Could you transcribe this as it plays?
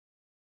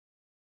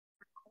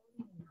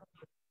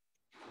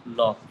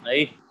ल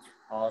है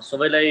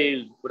सबैलाई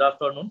गुड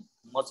आफ्टरनुन।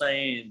 म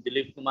चाहिँ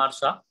दिलीप कुमार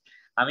शाह।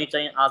 हामी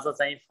चाहिँ आज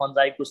चाहिँ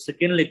फन्जाईको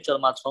सेकेन्ड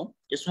लेक्चरमा छौँ।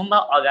 यसभन्दा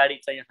अगाडि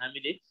चाहिँ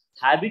हामीले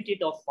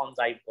ह्याबिटेट अफ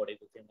फन्जाई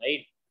पढेको थियौँ है।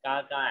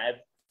 कहाँ कहाँ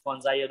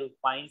फन्जाईहरू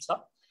पाइन्छ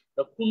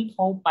र कुन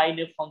ठाउँ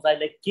पाइने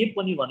फन्जाईलाई के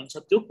पनि भनिन्छ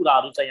त्यो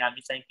कुराहरू चाहिँ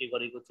हामी चाहिँ के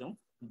गरेको थियौँ,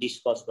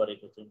 डिस्कस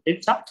गरेको थियौँ।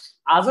 ठिक छ।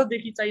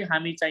 आजदेखि चाहिँ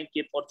हामी चाहिँ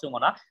के पढ्छौँ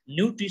भन्दा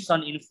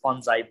न्युट्रिसन इन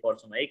फन्जाई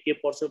पढ्छौँ है। के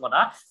पढ्छौँ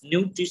भन्दा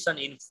न्युट्रिसन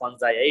इन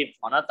फन्जाई है।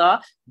 भन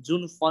त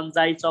जुन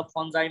फन्जाई छ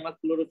फन्जाईमा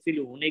क्लोरोफिल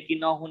हुने कि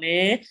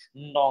नहुने,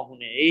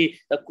 नहुने है।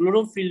 त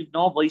क्लोरोफिल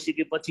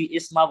नभइसकेपछि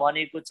यसमा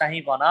भनेको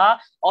चाहिँ भन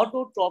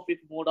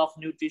अटोट्रोपिक मोड अफ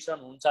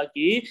न्युट्रिसन हुन्छ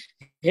कि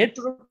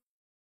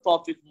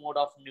हेटेरोट्रोपिक मोड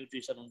अफ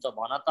न्युट्रिसन हुन्छ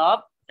भन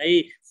त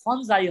है।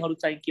 फन्जाईहरू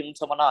चाहिँ के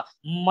हुन्छ भन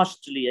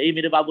मस्टली है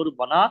मेरो बाबुहरू,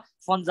 भन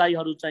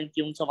फन्जाईहरू चाहिँ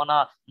के हुन्छ भन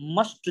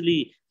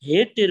मस्टली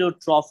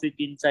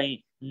हेटेरोट्रोपिक इन चाहिँ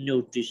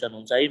न्युट्रिसन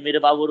हुन्छ है मेरो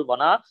बाबुहरू।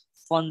 भन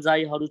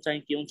फन्जाईहरू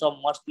चाहिँ के हुन्छ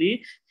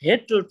मस्टली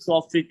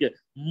हेटेरोट्रोपिक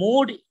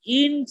मोड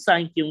इन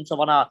चाहिँ के हुन्छ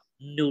भन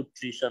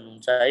न्युट्रिसन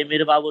हुन्छ है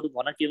मेरो बाबुहरू।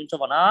 भन के हुन्छ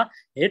भन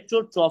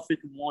हेटेरोट्रोपिक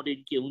मोड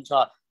इन के हुन्छ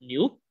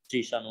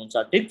न्युट्रिसन हुन्छ।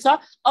 ठिक छ।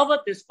 अब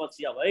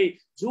त्यसपछि अब है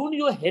जुन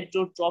यो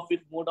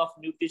हेटेरोट्रोपिक मोड अफ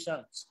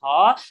न्युट्रिसन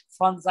छ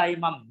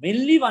फन्जाईमा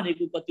मेनली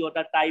भनेको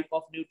कतिवटा टाइप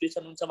अफ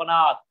न्युट्रिसन हुन्छ भन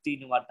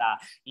 3वटा।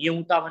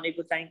 एउटा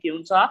भनेको चाहिँ के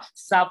हुन्छ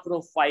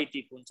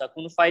स्याप्रोफाइटिक हुन्छ।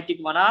 कुन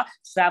फाइटिक भन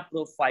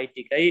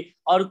स्याप्रोफाइटिक है।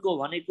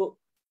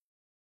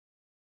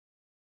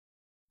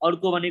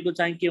 अर्को भनेको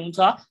चाहिँ के हुन्छ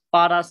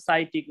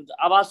पारासाइटिक हुन्छ।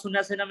 आवाज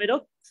सुनिरहेको छैन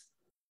मेरो?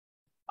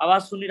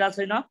 आवाज सुनिरहेको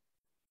छैन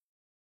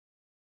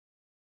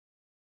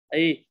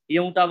है।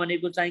 एउटा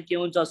भनेको चाहिँ के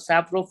हुन्छ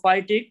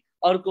स्याप्रोफाइटिक,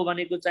 अर्को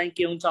भनेको चाहिँ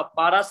के हुन्छ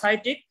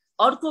पारासाइटिक,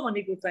 अर्को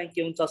भनेको चाहिँ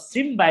के हुन्छ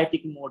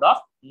सिम्बायोटिक मोड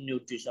अफ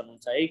न्युट्रिसन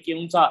हुन्छ है। के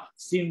हुन्छ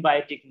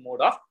सिम्बायोटिक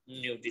मोड अफ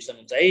न्युट्रिसन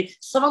हुन्छ है।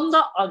 सबभन्दा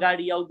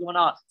अगाडि आउँछ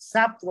भन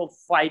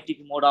स्याप्रोफाइटिक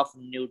मोड अफ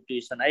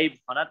न्युट्रिसन है।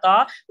 भन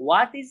त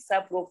what is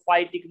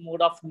स्याप्रोफाइटिक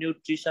mode of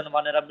nutrition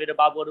भनेर मेरो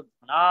बाबुहरू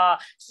भन।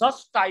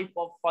 Such type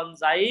of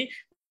फन्जाई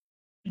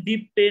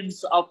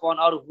depends upon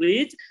or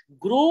which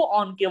grow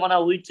on के भन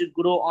which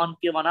grow on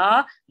के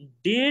भन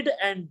dead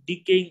and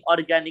decaying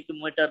organic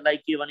matter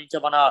like के भनिन्छ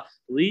भन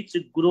which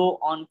grow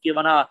on के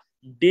भन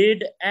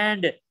dead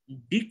and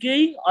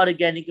decaying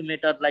organic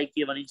matter like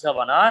के भनिन्छ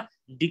भन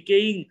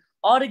decaying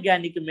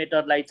organic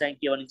matter लाई चाहिँ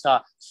के भनिन्छ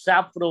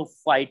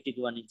स्याप्रोफाइटिक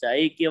भनिन्छ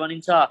है। के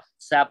भनिन्छ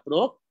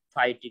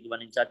स्याप्रोफाइटिक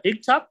भनिन्छ।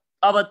 ठिक छ।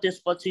 अब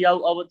त्यसपछि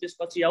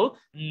आऊ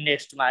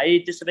नेक्स्टमा है।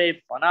 त्यसो भए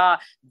भन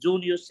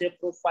जुन यो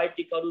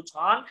सेप्रोफाइटिकहरू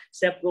छन्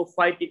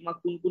सेप्रोफाइटिकमा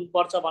कुन कुन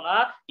पर्छ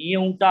भन।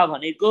 एउटा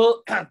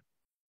भनेको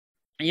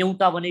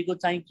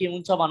चाहिँ के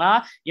हुन्छ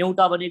भन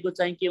एउटा भनेको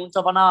चाहिँ के हुन्छ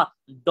भन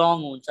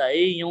डङ हुन्छ है।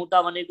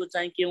 एउटा भनेको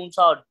चाहिँ के हुन्छ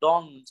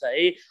डङ हुन्छ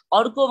है।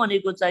 अर्को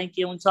भनेको चाहिँ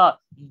के हुन्छ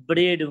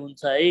ब्रेड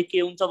हुन्छ है। के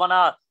हुन्छ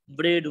भन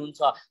ब्रेड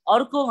हुन्छ।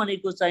 अर्को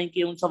भनेको चाहिँ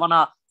के हुन्छ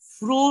भन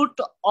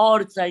फ्रुट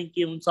और चाहिँ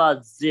के हुन्छ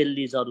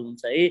जेलिजहरू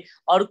हुन्छ है।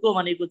 अर्को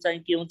भनेको चाहिँ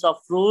के हुन्छ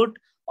फ्रुट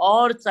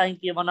और चाहिँ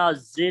के भन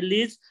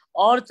जेलिज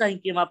और चाहिँ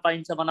केमा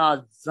पाइन्छ भन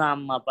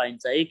जाममा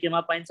पाइन्छ है। केमा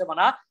पाइन्छ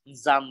भन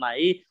जाममा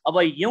है। अब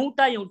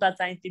एउटा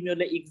चाहिँ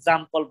तिमीहरूले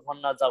इक्जाम्पल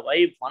भन्न जाऊ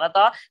है। भन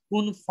त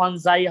कुन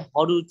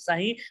फन्जाईहरू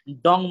चाहिँ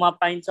डङमा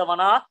पाइन्छ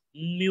भन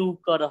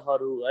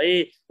म्युकरहरू है।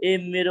 ए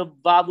मेरो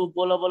बाबु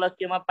बोल बोल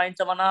केमा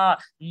पाइन्छ भन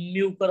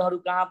म्युकरहरू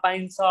कहाँ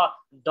पाइन्छ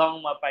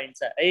डङमा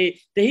पाइन्छ है।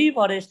 त्यही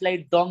भएर यसलाई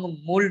डङ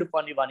मोल्ड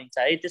पनि भनिन्छ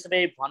है। त्यसो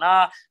भए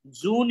भन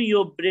जुन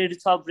यो ब्रेड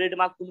छ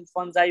ब्रेडमा कुन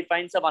फन्जाई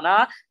पाइन्छ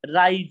भन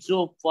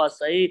राइजोपस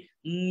है।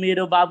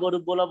 मेरो बाबुहरू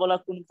बोल बोल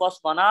कुन पस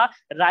भन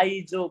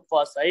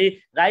राइजोपस है।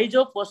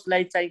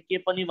 राइजोपसलाई चाहिँ के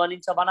पनि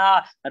भनिन्छ भन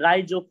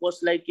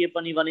राइजोपसलाई के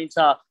पनि भनिन्छ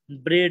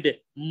ब्रेड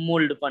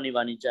मोल्ड पनि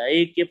भनिन्छ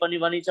है। के पनि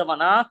भनिन्छ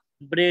भन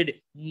ब्रेड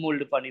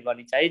मोल्ड पनि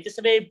भनिन्छ है।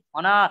 त्यसो भए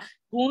भन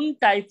कुन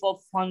टाइप अफ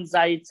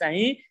फन्जाई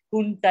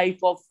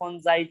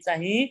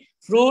चाहिँ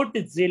फ्रुट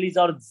जेलिज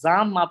और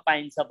जाममा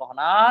पाइन्छ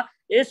भन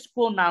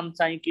यसको नाम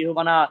चाहिँ के हो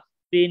भन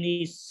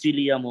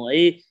पेनिसिलियम हो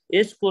है।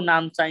 यसको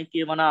नाम चाहिँ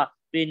के भन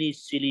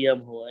पेनिसिलियम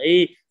हो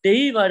है।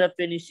 त्यही भएर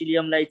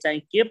पेनिसिलियमलाई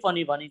चाहिँ के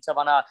पनि भनिन्छ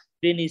भन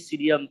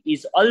Penicillium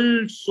is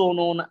also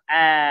known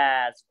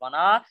as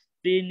भन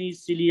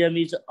Penicillium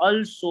is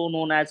also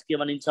known as के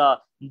भनिन्छ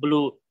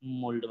ब्लू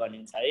मोल्ड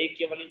भनिन्छ है।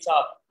 के भनिन्छ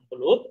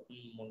ब्लू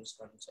मोल्ड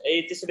भनिन्छ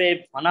है। त्यसो भए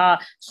भन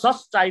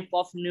such type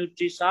of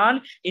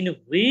nutrition in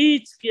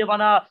which के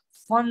भन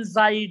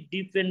फन्जाई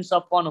डिपेन्ड्स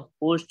अपन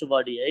होस्ट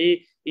बडी है।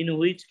 इन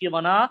व्हिच के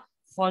भन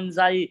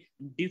फन्जाई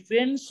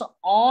डिपेन्ड्स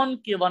अन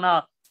के भन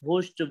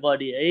होस्ट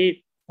बडी है।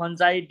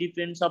 फन्जाई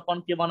डिपेन्ड्स अपन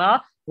के भन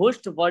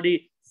होस्ट बडी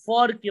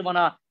फर के भन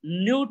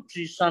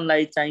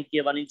न्युट्रिसनलाई चाहिँ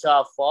के भनिन्छ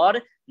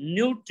फर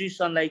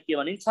न्युट्रिसनलाई के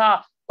भनिन्छ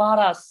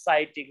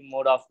पारासाइटिक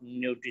मोड अफ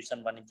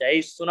न्युट्रिसन भनिन्छ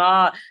है। सुन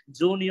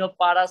जुन यो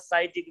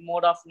पारासाइटिक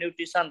मोड अफ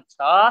न्युट्रिसन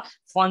छ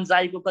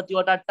फन्जाईको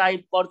कतिवटा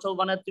टाइप पर्छौ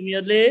भने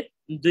तिमीहरूले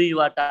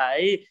 2वटा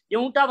है।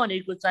 एउटा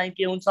भनेको चाहिँ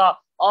के हुन्छ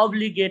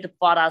अब्लिगेट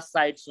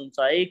पारासाइट्स हुन्छ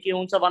है। के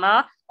हुन्छ भन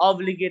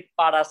अब्लिगेट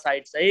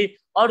पारासाइट्स है।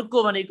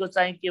 अर्को भनेको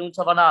चाहिँ के हुन्छ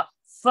भन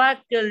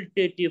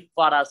फ्याकल्टेटिभ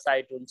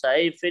पारासाइट हुन्छ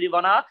है। फेरि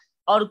भन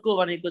अर्को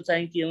भनेको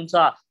चाहिँ के हुन्छ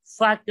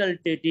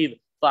फ्याकल्टेटिभ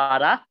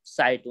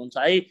पारासाइट हुन्छ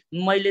है।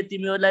 मैले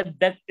तिमीहरूलाई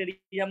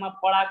ब्याक्टेरियामा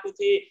पढाएको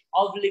थिएँ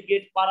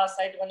अब्लिगेट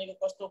पारासाइट भनेको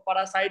कस्तो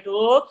पारासाइट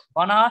हो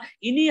भन।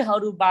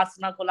 यिनीहरू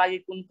बाँच्नको लागि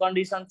कुन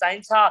कन्डिसन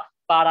चाहिन्छ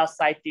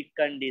पारासाइटिक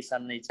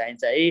कन्डिसन नै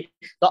चाहिन्छ है।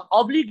 त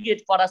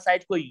अब्लिगेट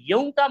पारासाइटको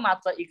एउटा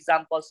मात्र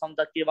इक्जाम्पल सम्झ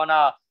के भन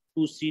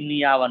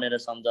टुसिनिया भनेर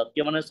सम्झ।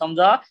 के भनेर सम्झ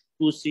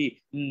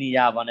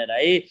टुसिनिया भनेर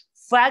है।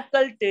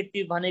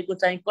 फ्याकल्टेटिभ भनेको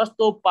चाहिँ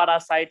कस्तो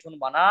पारासाइट हुन्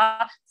भन।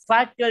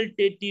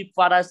 फ्याकल्टेटिभ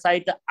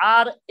पारासाइट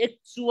आर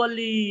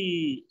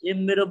एक्चुअली ए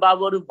मेरो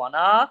बाबुहरू भन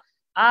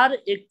आर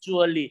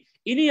एक्चुअली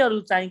यिनीहरू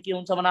चाहिँ के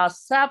हुन्छ भन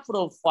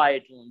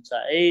स्याप्रोफाइट हुन्छ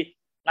है।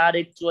 आर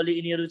एक्चुअली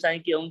यिनीहरू चाहिँ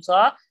के हुन्छ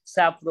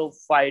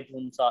स्याप्रोफाइट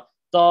हुन्छ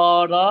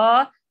तर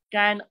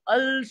क्यान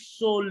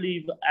अल्सो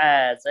लिभ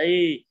एज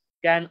है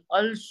क्यान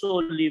अल्सो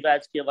लिभ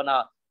एज के भन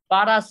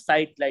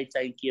पारासाइटलाई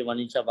चाहिँ के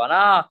भनिन्छ भन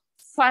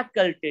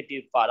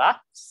फ्याकल्टेटिभ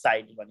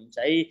पारासाइट भनिन्छ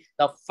है।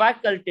 त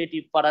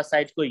फ्याकल्टेटिभ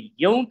पारासाइटको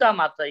एउटा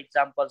मात्र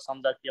इक्जाम्पल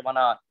सम्झ के भन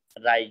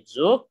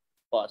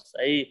राइजोपस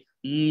है।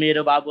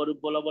 मेरो बाबुहरू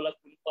बोला बोला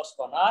कुन कस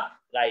भन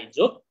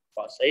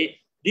राइजोपस है।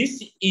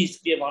 दिस इज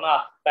के भन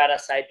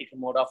parasitic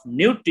mode of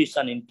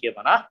nutrition in के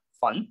भन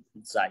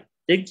फन्जाई।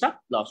 ठीक छ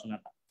ल सुन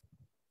त।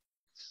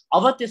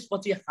 अब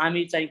त्यसपछि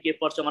हामी चाहिँ के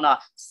पढ्छौँ भन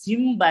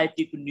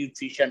सिम्बायोटिक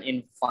न्युट्रिसन इन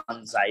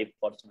फन्जाई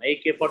पढ्छौँ है।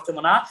 के पढ्छौँ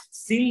भन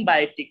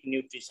सिम्बायोटिक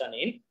न्युट्रिसन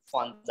इन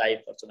फन्जाई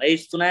पढ्छौँ है।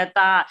 सुनाए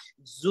त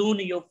जुन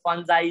यो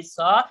फन्जाई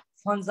छ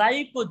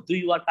फन्जाईको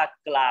दुईवटा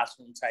क्लास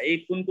हुन्छ है।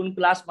 कुन कुन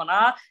क्लास भन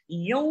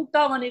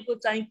एउटा भनेको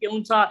चाहिँ के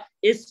हुन्छ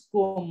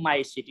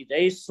एस्कोमाइसिटिज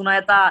है।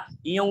 सुनाए त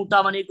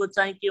एउटा भनेको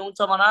चाहिँ के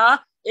हुन्छ भन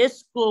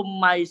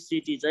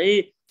एस्कोमाइसिटिज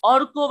है।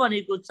 अर्को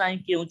भनेको चाहिँ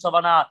के हुन्छ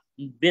भन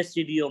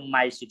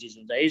बेसिडियोमाइसिटिज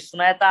हुन्छ है।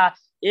 सुनाए त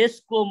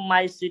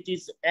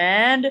एस्कोमाइसिटिज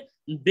एन्ड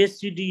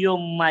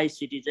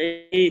बेसिडियोमाइसिटिज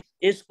है।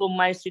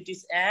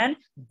 एस्कोमाइसिटिज एन्ड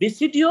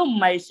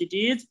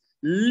बेसिडियोमाइसिटिज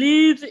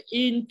लिभ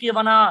इन के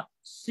भन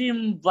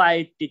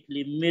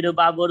सिम्बायोटिकली। मेरो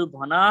बाबुहरू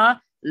भन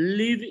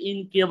लिभ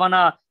इन के भन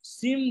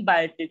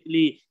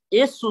सिम्बायोटिकली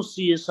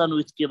एसोसिएसन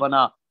विथ के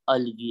भन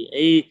algae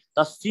है।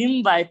 त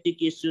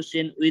symbiotic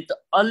association with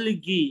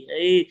algae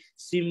है।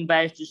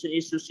 symbiotic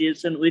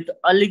association with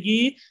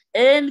algae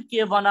and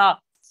के भन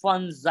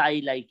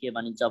fungi लाई के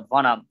भनिन्छ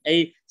भन है।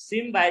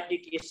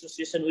 symbiotic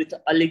association with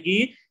algae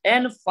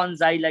and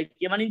fungi लाई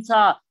के भनिन्छ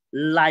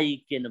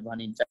लाइकेन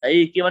भनिन्छ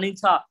है। के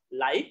भनिन्छ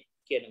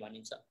लाइकेन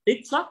भनिन्छ।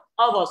 ठीक छ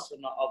अब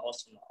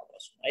सुन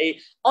है।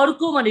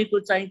 अर्को भनेको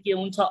चाहिँ के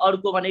हुन्छ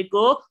अर्को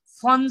भनेको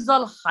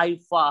फन्जल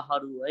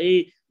हाइफाहरू है।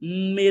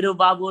 मेरो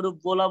बाबुहरू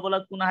बोला बोला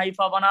कुन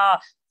हाइफा भन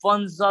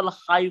फन्जल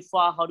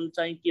हाइफाहरू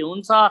चाहिँ के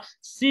हुन्छ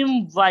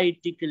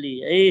सिम्बायोटिकली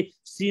है।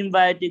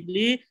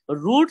 सिम्बायोटिकली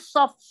रुट्स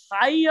अफ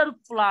हायर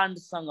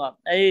प्लान्टसँग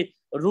है।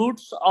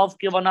 रुट्स अफ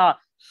के भन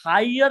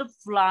हायर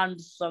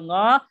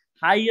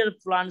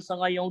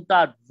प्लान्टसँग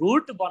एउटा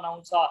रुट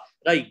बनाउँछ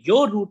र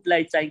यो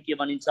रुटलाई चाहिँ के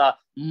भनिन्छ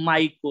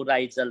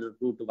माइकोराइजल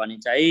रुट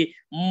भनिन्छ है।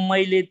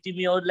 मैले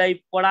तिमीहरूलाई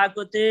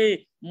पढाएको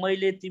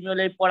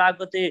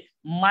थिएँ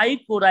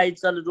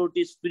mycorrhizal root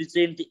is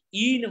present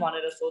in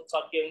भनेर सोध्छ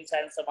के हुन्छ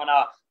आन्सर भन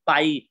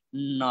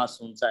पाइनस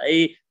हुन्छ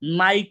है।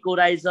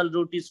 Mycorrhizal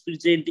root is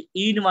present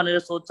in भनेर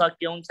सोध्छ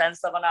के हुन्छ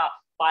आन्सर भन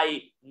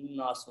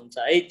पाइनस हुन्छ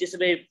है।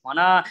 त्यसैले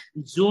भन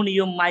जुन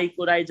यो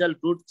माइकोराइजल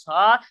रुट छ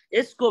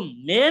यसको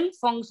मेन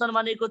फंक्सन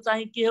भनेको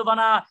चाहिँ के हो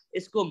भन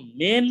यसको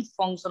मेन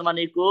फंक्सन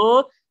भनेको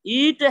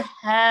इट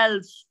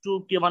हेल्प्स टु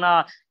के भन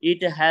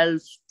it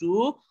helps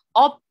to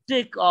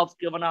Uptake of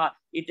के भन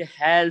इट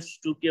हेल्प्स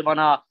टु के भन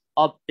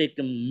अपटेक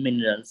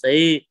मिनरल्स है।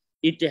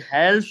 इट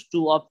हेल्प्स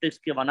टु अपटेक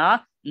के भन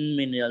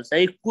मिनरल्स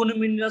है। कुन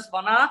मिनरल्स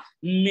भन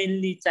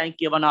मेनली चाहिँ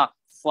के भन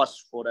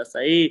फस्फोरस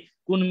है।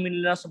 कुन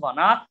मिनरल्स भन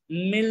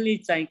मेनली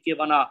चाहिँ के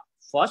भन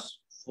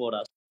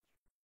फस्फोरस।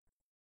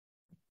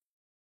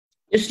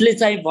 यसले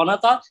चाहिँ भन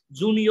त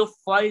जुन यो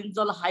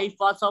फन्जल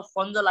हाइफा छ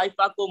फन्जल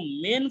हाइफाको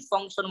मेन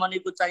फंक्सन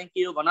भनेको चाहिँ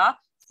के हो भन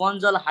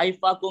फन्जल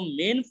हाइफाको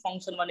मेन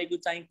फंक्सन भनेको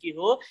चाहिँ के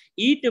हो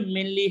it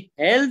mainly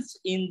helps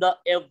in the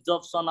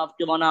absorption of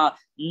के भन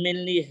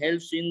mainly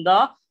helps in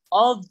the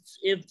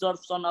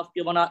absorption of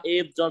के भन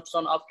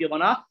एब्जर्प्सन अफ के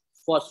भन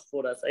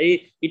फस्फोरस है।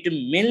 It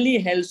mainly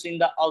helps in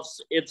the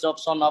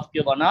absorption of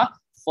के भन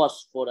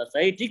फस्फोरस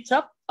है। ठीक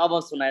छ अब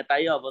सुनाए त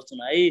अब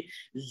सुन है।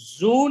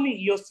 जुन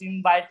यो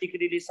सिम्बायोटिक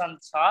रिलेसन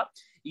छ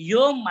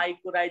यो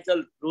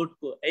माइकोराइजल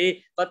रुटको है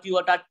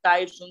कतिवटा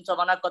टाइप्स हुन्छ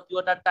भन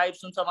कतिवटा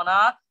टाइप्स हुन्छ भन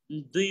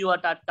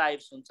दुईवटा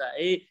टाइप्स हुन्छ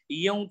है।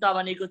 एउटा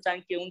भनेको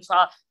चाहिँ के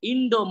हुन्छ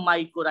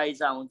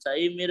इन्डोमाइकोराइजा हुन्छ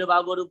है। मेरो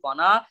बाबुहरू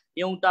भन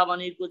एउटा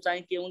भनेको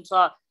चाहिँ के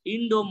हुन्छ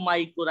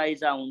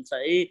इन्डोमाइकोराइजा हुन्छ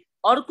है।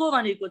 अर्को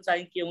भनेको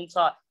चाहिँ के हुन्छ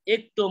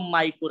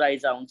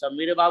एक्टोमाइकोराइजा हुन्छ।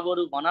 मेरो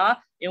बाबुहरू भन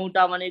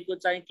एउटा भनेको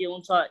चाहिँ के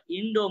हुन्छ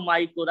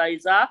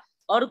इन्डोमाइकोराइजा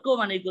अर्को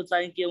भनेको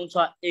चाहिँ के हुन्छ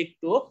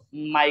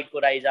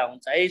एक्टोमाइकोराइजा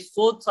हुन्छ है।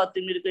 सोध्छ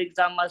तिमीहरूको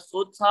एक्जाममा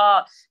सोध्छ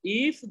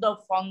if the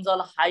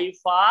फन्जल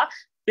Haifa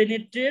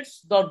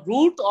penetrates the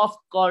route of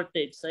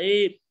cortex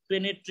है।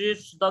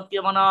 पेनिट्रेट्स द के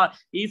भन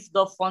if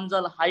the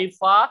फन्जल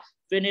Haifa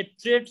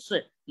penetrates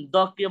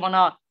the के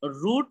भना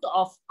route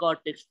of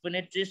cortex,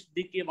 penetrates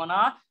the के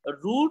भना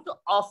रूट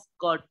अफ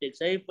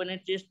कर्टेक्स है,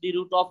 penetrates the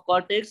route of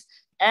cortex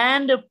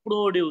and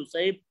produce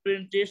है,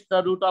 penetrates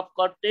the route of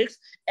cortex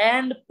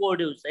and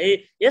produce है।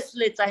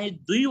 यसले चाहिँ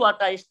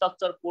दुईवटा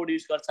स्ट्रक्चर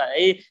प्रोड्युस गर्छ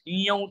है।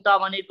 एउटा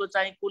भनेको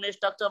चाहिँ कुन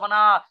स्ट्रक्चर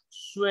भना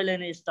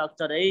स्वेलेन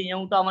स्ट्रक्चर है,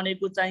 एउटा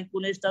भनेको चाहिँ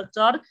कुन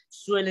स्ट्रक्चर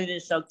स्वेलेन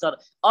स्ट्रक्चर,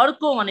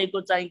 अर्को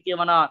भनेको चाहिँ के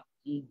भना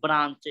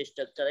ब्रान्च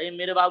स्ट्रक्चर है।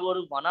 मेरो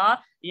बाबुहरु भना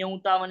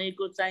एउटा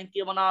भनेको चाहिँ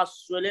के भना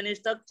स्वेलेन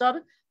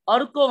स्ट्रक्चर,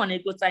 अर्को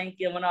भनेको चाहिँ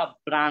के भना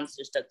ब्रान्च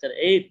स्ट्रक्चर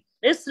है।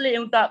 यसले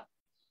एउटा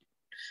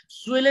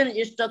स्वेलेन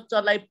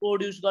स्ट्रक्चरलाई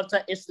प्रोड्युस गर्छ,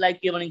 यसलाई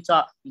के भनिन्छ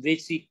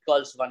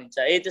वेसिकल्स भनिन्छ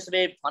है।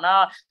 त्यसैले भना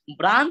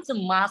ब्रान्च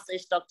मास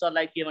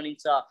स्ट्रक्चरलाई के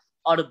भनिन्छ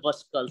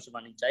अर्बस्कल्स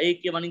भनिन्छ है।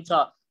 के भनिन्छ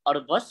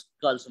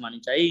अर्बस्कल्स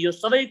भनिन्छ है। यो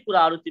सबै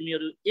कुराहरू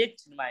तिमीहरू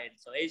एकछिनमा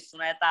हेर्छौ है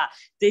सुनाता।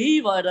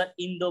 त्यही भएर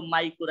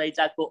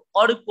इन्डोमाइकोराइजाको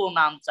अर्को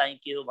नाम चाहिँ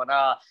के हो भन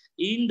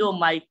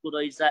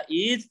इन्डोमाइकोराइजा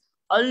इज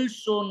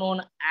अल्सो नोन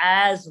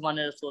एज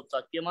भनेर सोध्छ।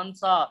 के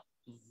भन्छ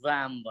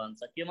भ्याम भन्छ।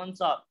 के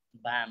भन्छ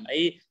भ्याम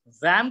है।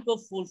 भ्याम को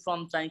फुल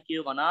फर्म चाहिँ के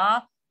हो भना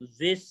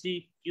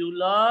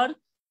वेसिक्युलर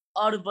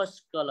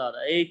अर्बस्कलर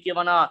है। के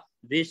भना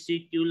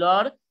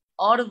वेसिक्युलर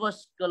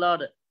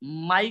अर्बस्कलर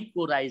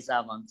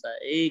माइकोराइजा भन्छ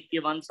है। के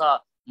भन्छ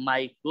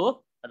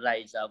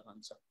माइकोराइजा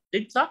भन्छ।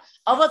 ठीक छ।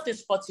 अब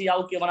त्यसपछि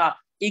आउ के भना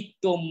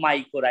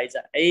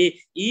इक्टोमाइकोराइजा है।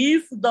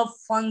 If the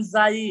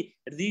fungi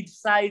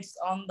resides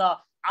on the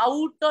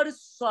outer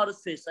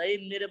surface है।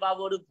 मेरो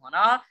बाबुहरु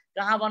भना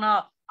कहाँ भना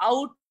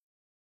आउट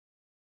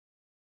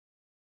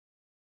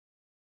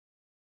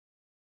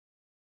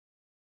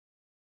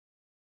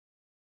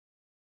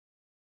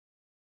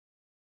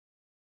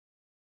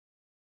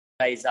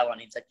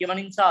भनिन्छ। के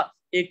भनिन्छ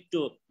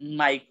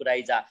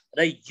एक्टोमाइकोराइजा।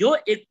 र यो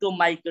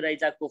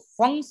एक्टोमाइकोराइजाको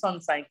फंक्सन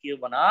चाहिँ के हो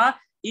भना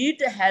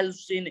it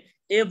helps in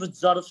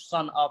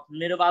absorption of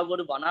मेरो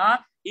बाबुहरु भना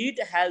it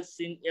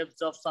helps in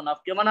absorption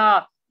of के भना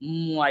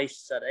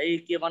मोइस्चर है।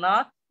 के भना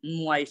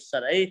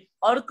मोइस्चर है।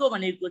 अर्को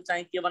भनेको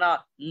चाहिँ के भना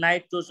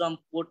नाइट्रोजन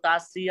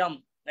पोटासियम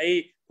है।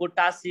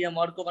 पोटासियम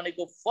अर्को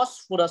भनेको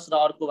फस्फोरस र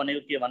अर्को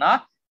भनेको के भना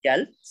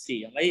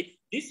क्याल्सियम है।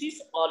 This is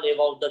all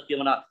about the के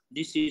भना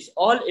this is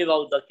all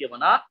about the के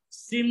भना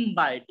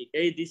सिम्बायोटिक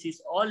है। This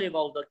is all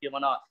about the के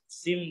भना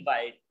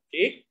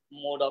symbiotic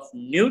mode of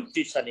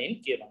nutrition in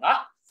के भना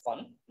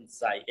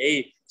फंजाई है।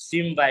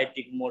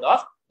 Symbiotic mode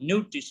of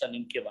nutrition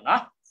in के भना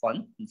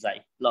फंजाई।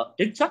 ल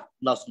ठीक छ।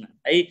 ल सुन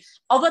है।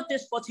 अब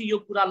त्यसपछि यो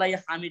कुरालाई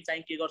हामी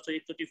चाहिँ के गर्छौ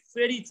एकचोटी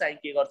फेरि चाहिँ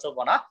के गर्छौ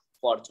भना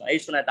पढ्छौ है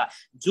सुन त।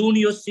 जुन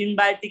यो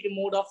सिम्बायोटिक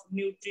मोड अफ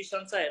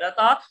न्यूट्रिसन छ हेर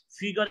त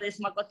फिगर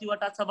यसमा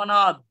कतिवटा छ भना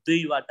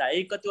दुईवटा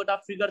है। कतिवटा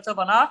फिगर छ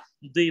भना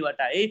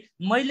दुईवटा है।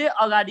 मैले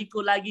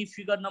अगाडिको लागि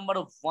फिगर नम्बर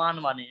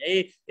 1 भने है।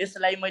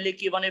 यसलाई मैले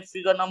के भने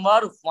फिगर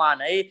नम्बर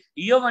 1 है।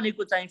 यो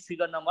भनेको चाहिँ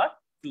फिगर नम्बर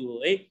 2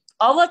 हो है।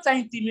 अब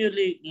चाहिँ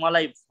तिमीहरूले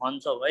मलाई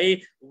भन्छौ है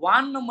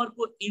 1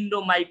 नम्बरको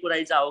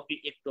इन्डोमाइकोराइजा हो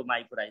कि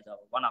एक्टोमाइकोराइजा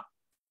हो भन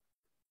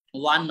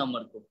 1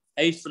 नम्बरको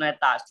है।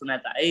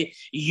 सुनाता है।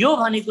 यो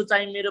भनेको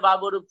चाहिँ मेरो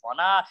बाबुहरु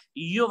भना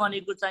यो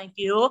भनेको चाहिँ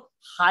के हो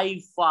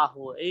हाइफा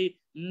हो है।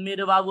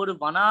 मेरो बाबुहरु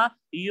भना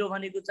यो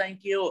भनेको चाहिँ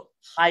के हो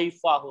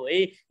हाइफा हो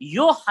है।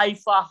 यो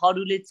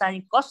हाइफाहरुले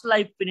चाहिँ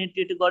कसलाई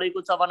पेनिट्रेट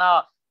गरेको छ भना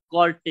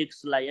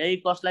कर्टेक्सलाई है।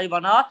 कसलाई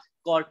भना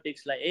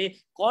कर्टेक्सलाई है।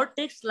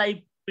 कर्टेक्सलाई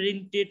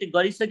पेनिट्रेट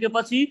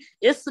गरिसकेपछि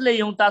यसले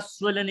एउटा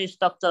स्वेलेन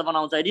स्ट्रक्चर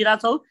बनाउँछ।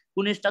 हेरिराछौ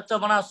कुन स्ट्रक्चर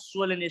बना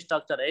स्वेलेन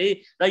स्ट्रक्चर है।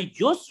 र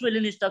यो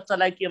स्वेलेन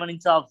स्ट्रक्चरलाई के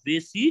भनिन्छ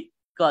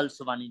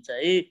वेसिकल्स भनिन्छ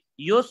है।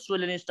 यो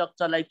स्वेलेन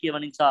स्ट्रक्चरलाई के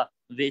भनिन्छ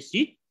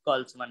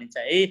वेसिकल्स भनिन्छ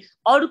है।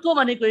 अर्को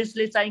भनेको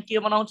यसले चाहिँ के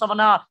बनाउँछ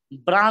भना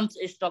ब्रान्च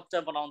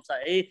स्ट्रक्चर बनाउँछ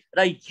है। र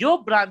यो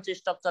ब्रान्च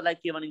स्ट्रक्चरलाई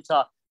के भनिन्छ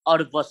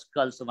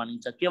अर्बस्कल्स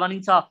भनिन्छ। के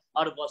भनिन्छ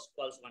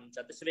अर्बस्कल्स भनिन्छ।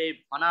 त्यसैले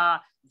भना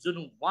जुन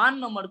 1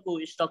 नम्बरको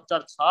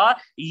स्ट्रक्चर छ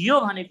यो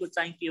भनेको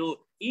चाहिँ के हो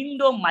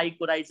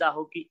इन्डोमाइकोराइजा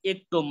हो कि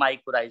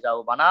एक्टोमाइकोराइजा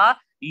हो भना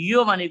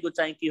यो भनेको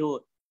चाहिँ के हो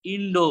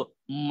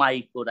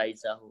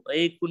इन्डोमाइकोराइजा हो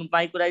है। कुन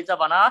माइकोराइजा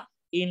भना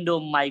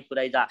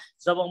इन्डोमाइकोराइजा।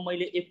 जब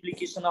मैले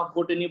एप्लिकेसन अफ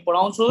बोटनी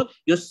पढाउँछु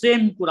यो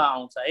सेम कुरा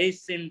आउँछ है।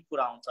 सेम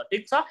कुरा आउँछ।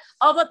 ठीक छ।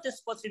 अब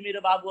त्यसपछि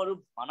मेरो बाबुहरु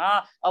भना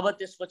अब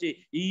त्यसपछि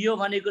यो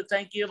भनेको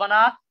चाहिँ के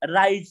भना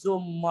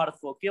राइजोमर्फ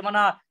हो। के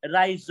भना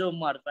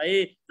राइजोमर्फ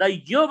है। र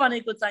यो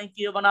भनेको चाहिँ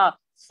के हो भना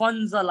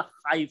फन्जल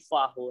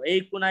हाइफा हो है।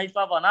 कुन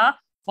हाइफा भना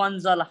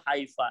फन्जल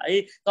हाइफा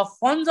है। त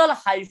फन्जल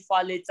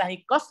हाइफाले चाहिँ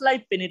कसलाई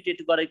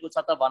पेनिट्रेट गरेको छ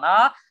त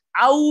भना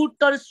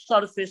आउटर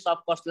सर्फेस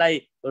अफ कसलाई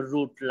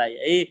रुटलाई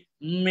है।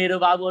 मेरो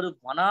बाबुहरु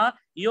भना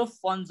यो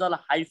फन्जल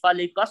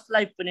हाइफाले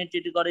कसलाई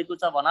पेनिट्रेट गरेको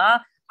छ भना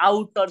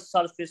आउटर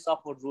सर्फेस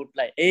अफ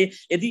रुटलाई है।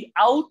 यदि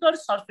आउटर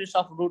सर्फेस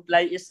अफ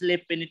रुटलाई यसले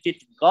पेनिट्रेट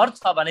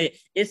गर्छ भने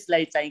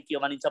यसलाई चाहिँ के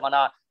भनिन्छ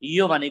भना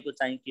यो भनेको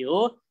चाहिँ के हो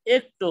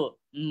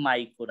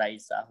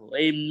एक्टोमाइकोराइजा हो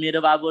है।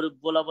 मेरो बाबुहरु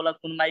बोला बोला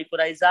कुन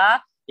माइकोराइजा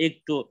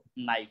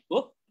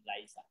एक्टोमाइकोराइजा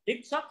राइजा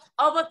ठीक छ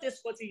अब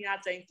त्यसपछि यहाँ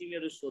चाहिँ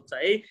तिमीहरू सोच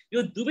है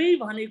यो दुवै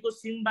भनेको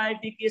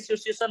सिम्बायोटिक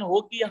एसोसिएसन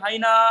हो कि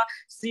हैन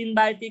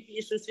सिम्बायोटिक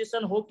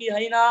एसोसिएसन हो कि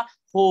हैन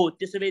हो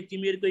त्यसैले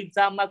तिमीहरूको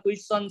एक्जाममा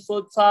क्वेशन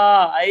सोध्छ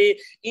है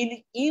इन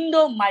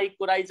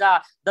इन्डोमाइकोराइजा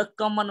द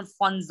कमन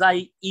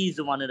फन्जाई इज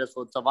भनेर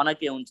सोध्छ भन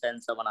के हुन्छ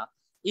आन्सर भन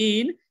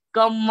इन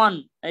कमन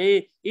है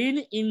इन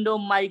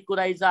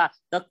इन्डोमाइकोराइजा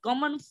द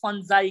कमन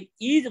फन्जाई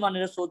इज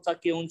भनेर सोध्छ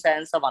के हुन्छ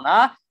आन्सर भन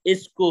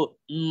यसको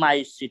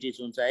माइसिटिस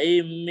हुन्छ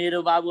है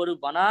मेरो बाबुहरू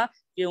भन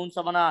के हुन्छ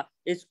भन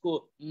यसको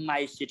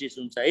माइसिटिस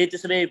हुन्छ है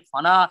त्यसैले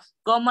भन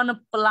कमन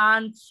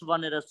प्लान्ट्स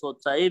भनेर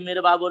सोध्छ है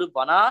मेरो बाबुहरू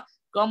भन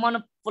कमन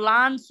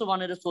प्लान्ट्स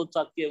भनेर सोध्छ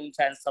के हुन्छ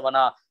आन्सर भन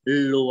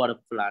लोअर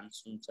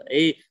प्लान्ट्स हुन्छ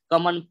है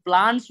कमन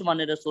प्लान्ट्स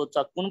भनेर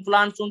सोध्छ कुन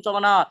प्लान्ट्स हुन्छ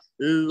भन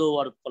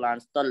लोअर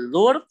प्लान्ट्स त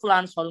लोअर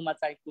प्लान्ट्सहरुमा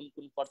चाहिँ कुन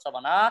कुन पर्छ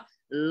भन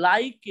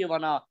लाइक के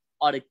भन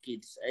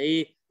अर्किड्स है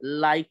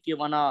लाइक के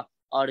भन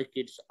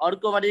अर्किड्स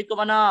अर्को भनेको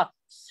भन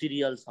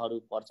सिरियल्सहरु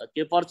पर्छ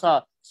के पर्छ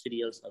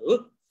सिरियल्सहरु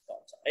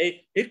पर्छ है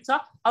ठीक छ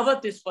अब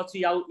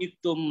त्यसपछि आउ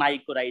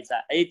इक्टोमाइकोराइजा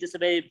है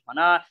त्यसैले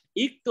भन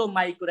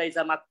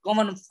इक्टोमाइकोराइजामा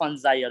कमन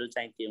फन्जाइहरु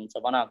चाहिँ के हुन्छ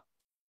भन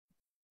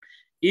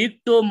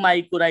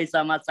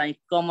इक्टोमाइकोराइजामा चाहिँ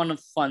कमन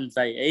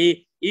फन्जाई है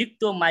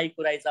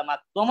इक्टोमाइकोराइजामा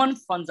कमन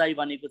फन्जाई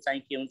भनेको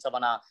चाहिँ के हुन्छ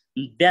भन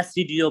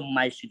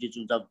ब्यासिडियोमाइसिटिस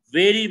हुन्छ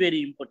very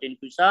very important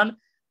question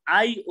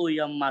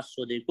IOM मा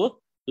सोधेको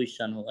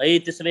क्वेशन हो है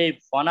त्यसैले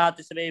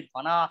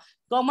भन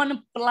कमन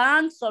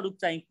प्लान्ट्सहरु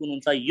चाहिँ कुन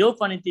हुन्छ यो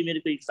पनि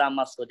तिमीहरूको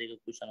एक्जाममा सोधेको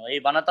क्वेशन हो है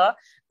भन त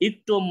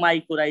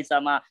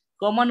इक्टोमाइकोराइजामा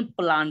कमन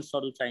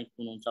प्लान्ट्सहरु चाहिँ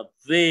कुन हुन्छ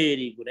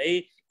भेरी गुड है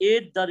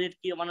एट द रेट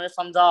के भनेर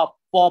सम्झ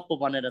पप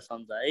भनेर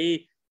सम्झ है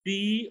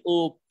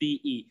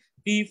POPE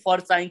पी फर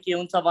चाहिँ के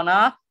हुन्छ भन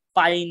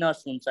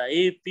पाइनस हुन्छ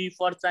है पी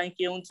फर चाहिँ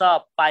के हुन्छ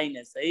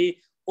पाइनस है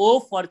ओ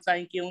फर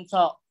चाहिँ के हुन्छ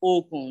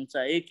ओक हुन्छ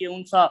है के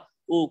हुन्छ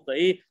ओक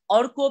है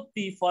अर्को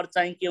पी फर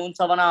चाहिँ के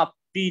हुन्छ भन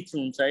पिच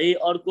हुन्छ है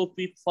अर्को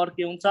पी फर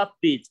के हुन्छ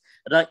पिच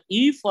र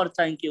ई फर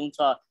चाहिँ के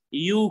हुन्छ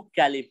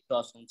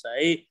युक्यालिप्टस हुन्छ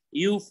है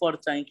यु फर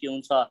चाहिँ के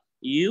हुन्छ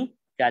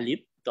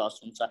युक्यालिप्टस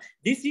हुन्छ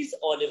this is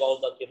all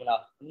about the के भन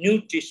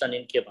न्यूट्रिशन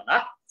इन के भन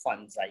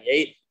फन्जाई है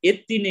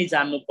यति नै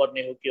जान्नु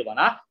पर्ने हो के भन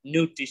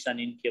न्यूट्रिशन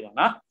इन के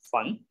भन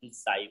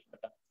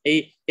फन्जाईबाट है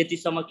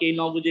यतिसम्म केही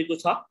नबुझेको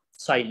छ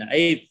छैन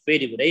है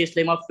भेरी गुड है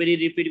यसलाई म फेरि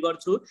रिपिट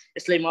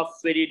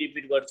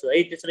गर्छु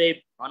है त्यसैले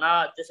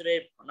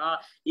भन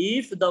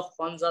if the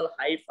फन्जल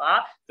Haifa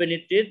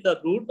penetrate the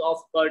route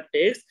of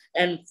cortex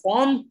and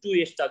form to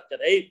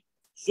structure है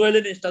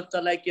सोइलन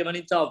स्ट्रक्चरलाई के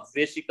भनिन्छ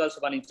वेसिकल्स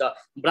भनिन्छ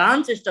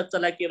ब्रान्च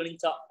स्ट्रक्चरलाई के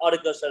भनिन्छ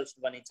अर्गसेल्स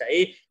भनिन्छ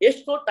है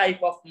यस्तो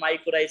टाइप अफ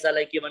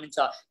माइकोराइजालाई के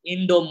भनिन्छ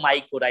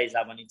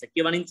इन्डोमाइकोराइजा भनिन्छ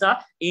के भनिन्छ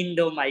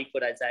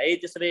इन्डोमाइकोराइजा है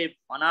त्यसैले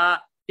भन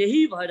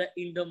त्यही भएर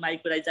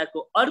इन्डोमाइकोराइजाको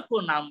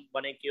अर्को नाम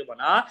भने के हो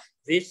भन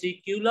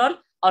वेसिक्युलर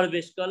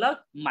अर्बेस्कुलर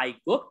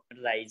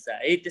माइकोराइजा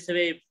है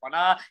त्यसैले भन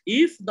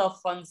if the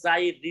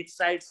फन्जाई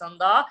resides on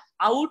the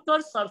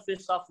outer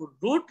surface of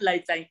root lie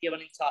चाहिँ के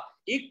भनिन्छ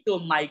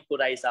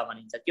इक्टोमाइकोराइजा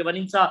भनिन्छ के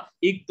भनिन्छ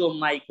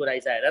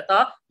इक्टोमाइकोराइजा हेर त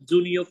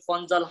जुन यो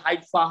फन्जल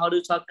हाइफाहरु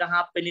छ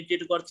कहाँ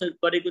पेनिट्रेट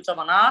गरेको छ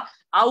भन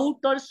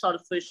आउटर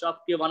सर्फेस अफ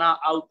के भन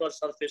आउटर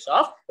सर्फेस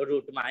अफ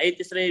रूटमा है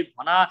त्यसैले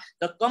भन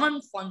द कमन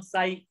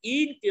फन्जाई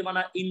इन के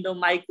भन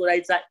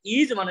इन्डोमाइकोराइजा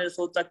इज भनेर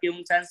सोध्छ के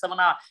हुन्छ आन्सर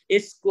भन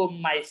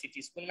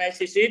एस्कोमाइसिटिस कुन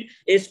माइसिटिस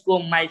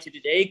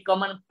एस्कोमाइसिटिस है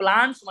कमन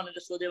प्लान्ट्स भनेर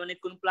सोध्यो भने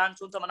कुन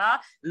प्लान्ट्स हुन्छ भन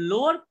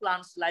लोअर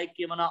प्लान्ट्स लाइक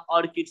के भन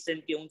अर्किड्स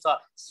एन्ड के हुन्छ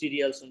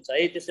सिरियल्स हुन्छ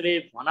है त्यसैले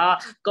भन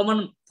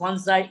कमन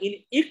फन्जाई इन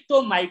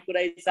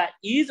इक्टोमाइकोराइजा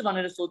इज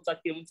भनेर सोध्छ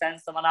के हुन्छ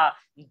आन्सर भन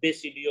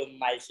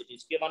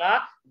बेसिडियोमाइसिटिस के भन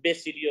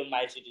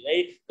बेसिडियोमाइसिटिस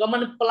है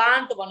कमन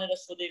प्लान्ट भनेर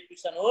सोधेको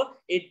क्वेशन हो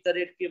एट द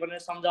रेट के भनेर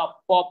सम्झ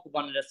पप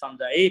भनेर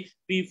सम्झ है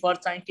पी फर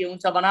चाहिँ के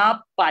हुन्छ भन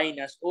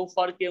पाइनस ओ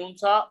फर के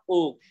हुन्छ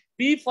ओक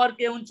पी फर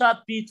के हुन्छ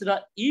पिच र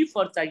ई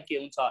फर चाहिँ के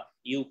हुन्छ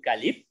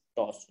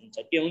युक्यालिप्टस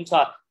हुन्छ के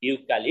हुन्छ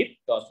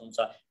युक्यालिप्टस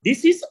हुन्छ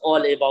this is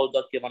all about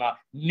the के भन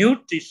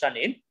न्यूट्रिशन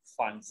इन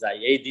फन्जाई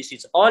है this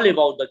is all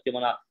about the के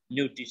भन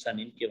न्यूट्रिशन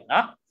इन के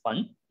भन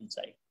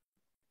फन्जाई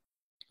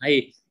है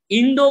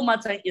इन्डोमा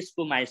चाहिँ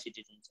यसको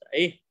माइसिटिस हुन्छ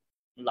है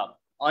ल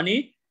अनि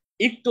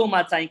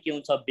इक्टोमा चाहिँ के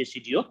हुन्छ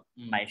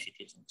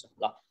बेसिडियोमाइसिटिस हुन्छ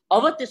ल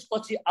अब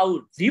त्यसपछि आउ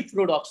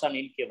रिप्रोडक्सन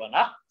इन के भन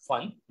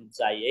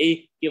फन्जाई है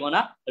के भन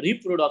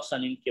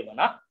रिप्रोडक्सन इन के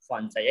भन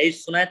फन्जाई है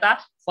सुनाए त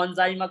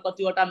फन्जाईमा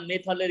कतिवटा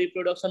मेथडले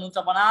रिप्रोडक्सन हुन्छ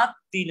भन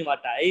 3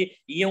 वटा है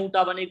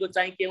एउटा भनेको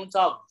चाहिँ के हुन्छ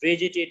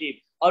भेजिटेटिभ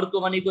अर्को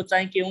भनेको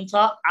चाहिँ के हुन्छ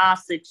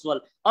आसेक्सुअल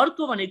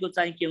अर्को भनेको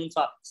चाहिँ के हुन्छ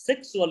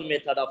सेक्सुअल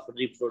मेथड अफ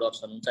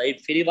रिप्रोडक्सन हुन्छ है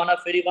फेरि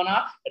भन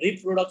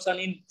रिप्रोडक्सन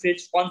इन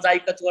फन्जाई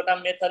कतिवटा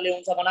मेथडले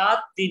हुन्छ भन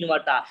 3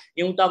 वटा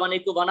एउटा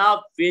भनेको भन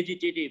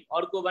भेजिटेटिभ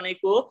अर्को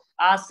भनेको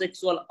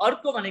आसेक्सुअल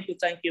अर्को भनेको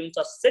चाहिँ के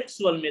हुन्छ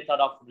सेक्सुअल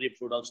मेथड अफ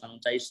रिप्रोडक्सन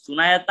हुन्छ है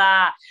सुनाए त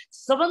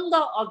सबभन्दा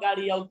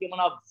अगाडि आउ के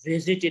भन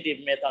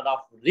vegetative method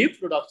of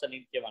reproduction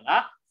in के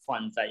भन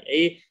फन्जाई है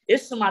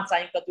यसमा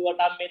चाहिँ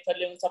कतिवटा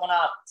मेथडले हुन्छ भन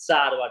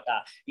 4 वटा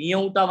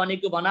एउटा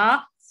भनेको भन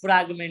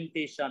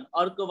फ्र्यागमेन्टेसन,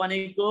 अर्को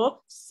भनेको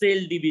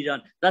सेल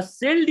डिभिजन र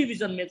सेल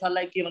डिभिजन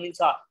मेथडलाई के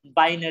भनिन्छ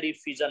बाइनरी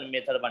फिजन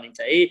मेथड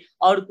भनिन्छ है।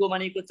 अर्को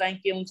भनेको चाहिँ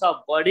के हुन्छ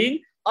बर्डिङ,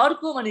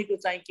 अर्को भनेको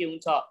चाहिँ के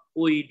हुन्छ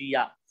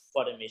ओइडिया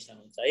फर्मेसन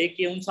हुन्छ है।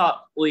 के हुन्छ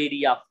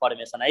ओइडिया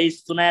फर्मेसन है।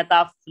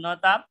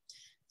 सुनता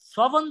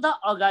सबभन्दा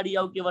अगाडि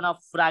आउ के भन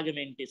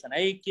फ्र्यागमेन्टेसन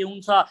है। के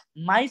हुन्छ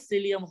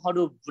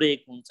माइसेलियमहरु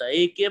ब्रेक हुन्छ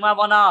है। केमा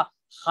भन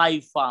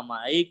हाइफामा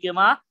है।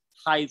 केमा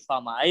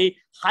हाइफामा है।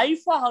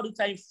 हाइफाहरु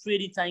चाहिँ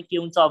फेरि चाहिँ के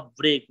हुन्छ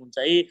ब्रेक हुन्छ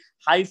है।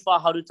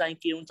 हाइफाहरु चाहिँ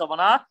के हुन्छ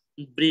भन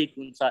ब्रेक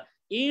हुन्छ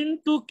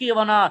इन्टु के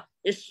भन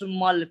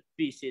स्मल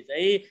पिसेस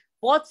है।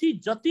 पछि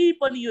जति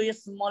पनि यो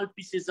स्मल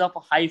पिसेस अफ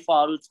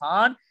हाइफाहरु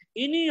छन्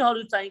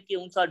यिनीहरु चाहिँ के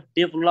हुन्छ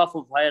डेभलप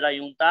भएर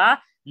एउटा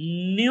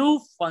न्यू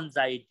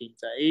फन्जाई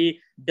दिन्छ है।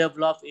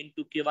 डेभलप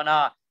इन्टु के भन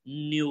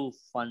न्यू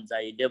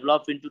फन्जाई,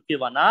 डेभलप इन्टु के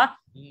भन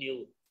न्यू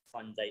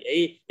फन्जाई है।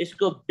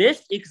 यसको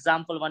बेस्ट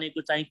इक्जाम्पल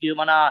भनेको चाहिँ के हो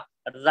भन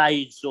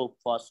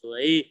राइजोफस हो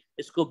है।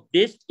 यसको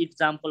बेस्ट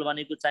इक्जाम्पल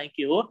भनेको चाहिँ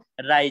के हो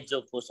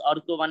राइजोफस।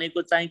 अर्को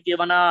भनेको चाहिँ के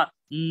भन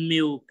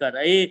म्युकर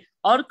है।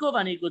 अर्को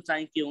भनेको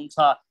चाहिँ के हुन्छ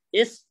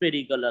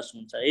एस्पेरिगलस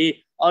हुन्छ है।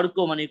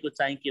 अर्को भनेको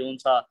चाहिँ के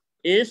हुन्छ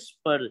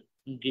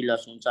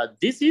एस्परगिलस हुन्छ।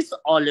 This is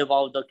all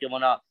about the के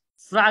भन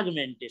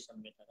फ्र्यागमेन्टेसन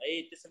मेथड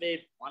है। त्यसैले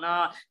भन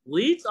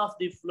which of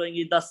the following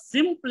is the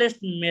simplest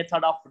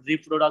method of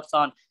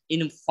reproduction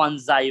in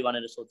फन्जाई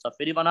भनेर सोध्छ।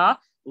 फेरि भन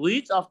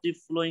which of the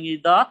following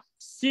is the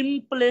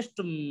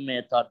simplest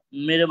method.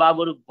 मेरो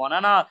बाबुहरु भन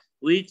न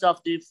which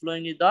of the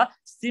following is the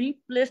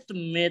simplest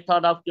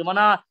method of के भन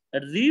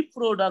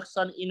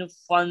रिप्रोडक्सन इन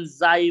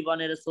फन्जाई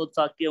भनेर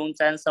सोध्छ। के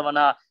हुन्छ आन्सर भन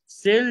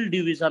सेल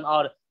डिभिजन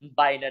और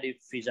बाइनरी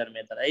फिजन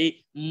मेथड है।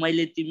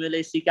 मैले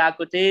तिमीलाई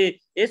सिकाएको थिएँ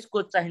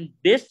यसको चाहिँ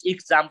बेस्ट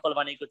इक्जाम्पल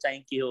भनेको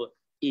चाहिँ के हो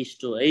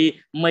इस्ट हो है।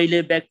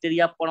 मैले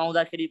ब्याक्टेरिया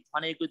पढाउँदाखेरि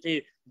भनेको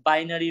थिएँ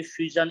binary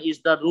fusion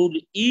is the rule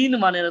in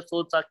भनेर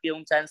सोध्छ। के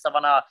हुन्छ आन्सर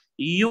भन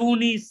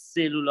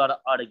युनिसेलुलर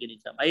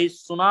अर्गानिजम है।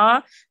 सुन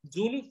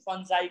जुन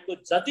फन्जाईको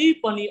जति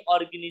पनि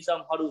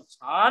अर्गानिजमहरु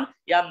छन्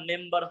या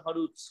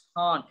मेम्बरहरु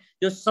छन्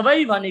त्यो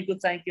सबै भनेको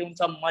चाहिँ के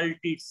हुन्छ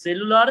मल्टी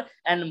सेलुलर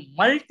एन्ड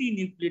मल्टी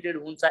न्युक्लिएटेड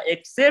हुन्छ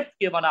एक्सेप्ट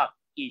के भन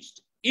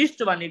इस्ट।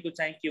 इस्ट भनेको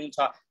चाहिँ के हुन्छ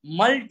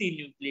मल्टी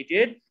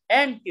न्युक्लिएटेड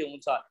एन्ड के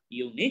हुन्छ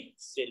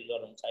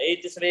युनिसेलुलर हुन्छ है।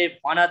 त्यसैले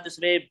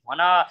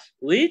भन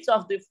which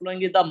of the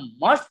following is the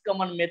most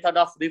common method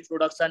of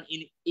reproduction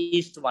in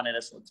east भनेर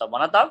सोध्छ।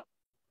 भन त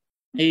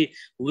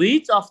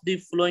which of the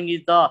following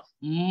is the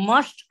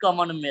most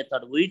common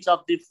method, which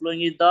of the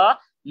following is the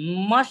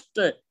most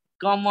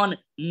common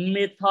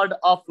method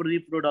of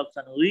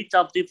reproduction, which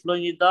of the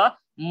following is the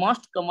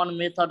most common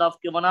method of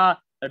के भन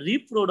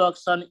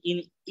reproduction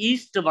in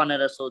east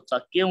भनेर सोध्छ।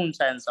 के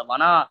हुन्छ answer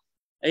भन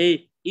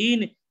ए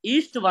in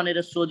east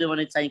भनेर सोध्यो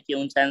भने चाहिँ के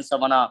हुन्छ आन्सर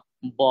भन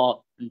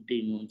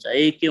बर्डिङ हुन्छ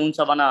है। के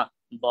हुन्छ भन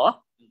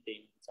बर्डिङ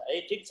हुन्छ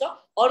है। ठीक छ।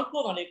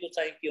 अर्को भनेको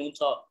चाहिँ के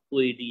हुन्छ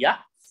ओइडिया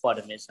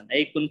फर्मेसन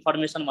है। कुन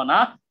फर्मेसन भन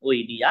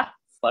ओइडिया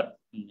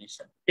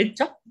फर्मेसन। ठीक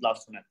छ। ल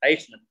सुन है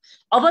सुन।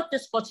 अब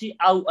त्यसपछि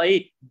आउ है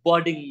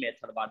बर्डिङ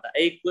मेथडबाट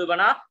है। कोही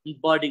भन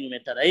बर्डिङ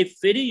मेथड है।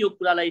 फेरि यो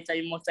कुरालाई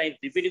चाहिँ म चाहिँ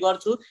रिपिट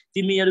गर्छु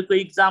तिमीहरुको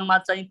एक्जाममा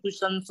चाहिँ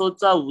क्वेशन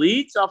सोध्छ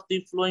which of the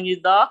following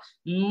is the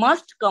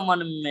most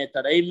common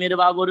method है। मेरो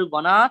बाबुहरु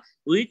भन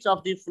which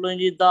of the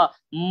following is the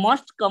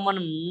most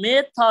common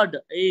method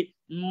है।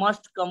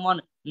 Most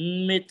common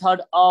method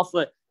of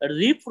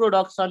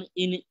reproduction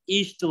in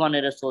east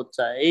भनेर सोध्छ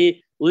है।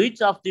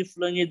 Which of the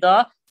following is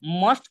the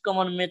most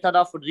common method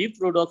of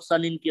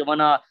reproduction in के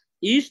भन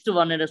east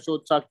भनेर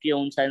सोध्छ। के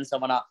हुन्छ आन्सर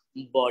भन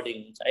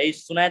बर्डिङ हुन्छ है।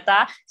 सुनाता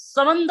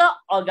सबभन्दा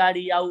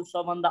अगाडि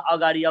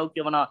आउ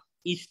के भन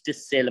ईस्ट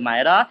सेलमा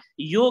हेर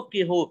यो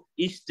के हो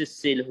ईस्ट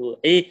सेल हो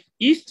है।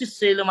 ईस्ट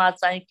सेलमा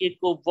चाहिँ के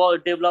को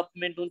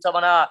डेभलपमेन्ट हुन्छ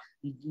भन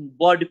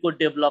बर्ड को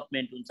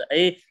डेभलपमेन्ट हुन्छ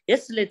है।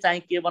 यसले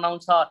चाहिँ के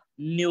बनाउँछ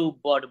न्यू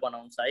बर्ड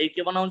बनाउँछ है।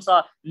 के बनाउँछ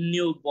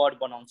न्यू बर्ड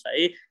बनाउँछ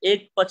है।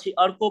 एक पछि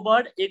अर्को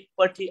बर्ड एक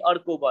पछि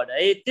अर्को बर्ड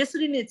है।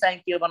 त्यसरी नै चाहिँ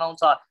के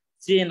बनाउँछ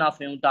चेन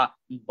अफ एउटा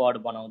बर्ड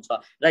बनाउँछ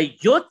र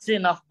यो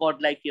चेन अफ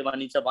बर्डलाई के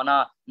भनिन्छ भन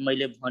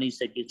मैले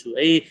भनिसकेको छु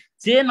है।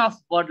 चेन अफ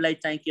बर्डलाई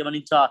चाहिँ के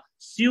भनिन्छ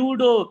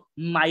स्युडो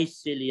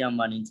माइसेलियम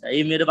भनिन्छ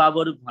है। मेरो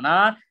बाबुहरु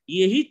भन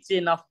यही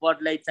चेन अफ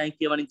बर्डलाई चाहिँ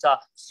के भनिन्छ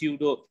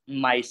स्युडो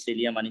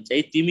माइसेलियम भनिन्छ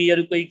है।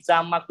 तिमीहरुको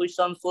एक्जाममा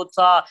क्वेशन सोध्छ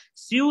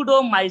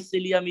pseudo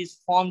mycelium is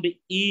firmed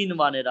in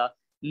भनेर।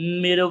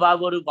 मेरो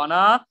बाबुहरु भन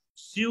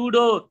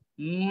स्युडो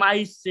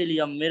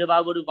माइसेलियम, मेरो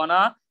बाबुहरु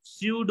भन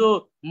pseudo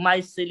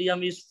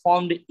mycelium is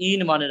firmed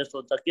in भनेर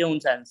सोध्छ। के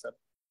हुन्छ आन्सर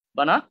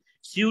भन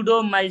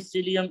pseudo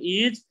mycelium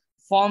is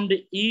firmed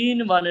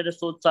in भनेर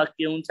सोध्छ।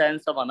 के हुन्छ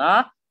आन्सर भन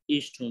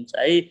ईस्ट हुन्छ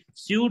है।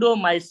 Pseudo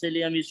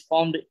mycelium is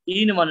firmed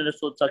in भनेर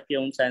सोध्छ। के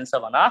हुन्छ आन्सर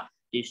भन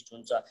ईस्ट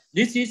हुन्छ।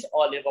 This is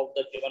all about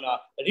the के भन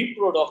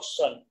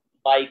रिप्रोडक्सन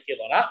बाई के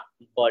भना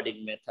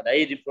बर्डिङ मेथड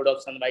है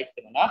रिप्रोडक्सन बाई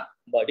के भना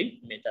बर्डिङ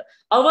मेथड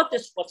अब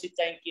त्यसपछि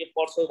चाहिँ के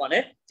पढ्छौ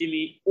भने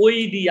तिमी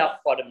ओइडिया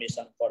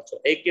फर्मेसन पढ्छौ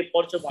है के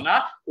पढ्छौ भना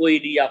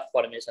ओइडिया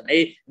फर्मेसन है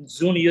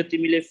जुन यो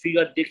तिमीले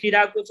फिगर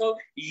देखिरहेको छौ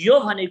यो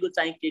भनेको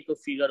चाहिँ के को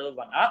फिगर हो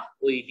भना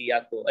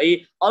ओइडियाको है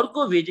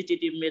अर्को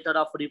भेजिटेटिभ मेथड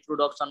अफ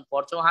रिप्रोडक्सन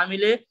पढ्छौ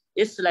हामीले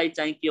यसलाई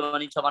चाहिँ के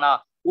भनिन्छ भना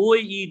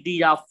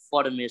ओइडिया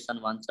फर्मेसन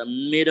भन्छ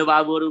मेरो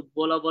बाबुहरु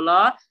बोला बोला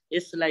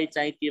यसलाई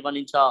चाहिँ के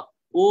भनिन्छ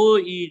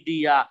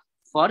ओइडिया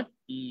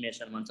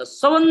फर्मेसन भन्छ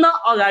सबभन्दा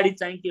अगाडि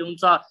चाहिँ के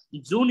हुन्छ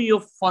जुन यो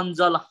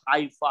फन्जल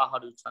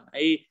हाइफाहरु छन्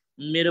है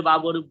मेरो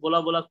बाबुहरु बोला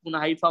बोला कुन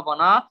हाइफा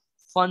भना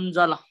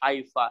फन्जल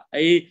हाइफा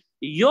है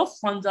यो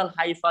फन्जल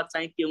हाइफा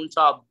चाहिँ के हुन्छ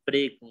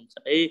ब्रेक हुन्छ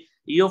है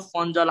यो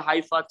फन्जल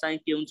हाइफा चाहिँ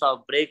के हुन्छ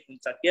ब्रेक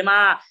हुन्छ केमा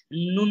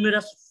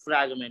न्युमेरस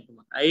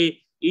फ्र्यागमेन्टमा है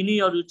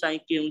यिनीहरु चाहिँ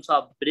के हुन्छ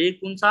ब्रेक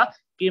हुन्छ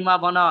केमा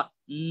भना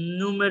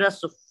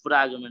न्युमेरस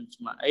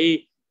फ्र्यागमेन्ट्समा है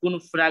कुन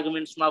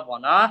फ्र्यागमेन्ट्समा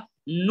भना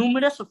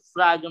न्युमेरस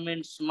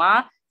फ्र्यागमेन्ट्समा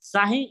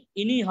चाहिँ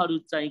यिनीहरु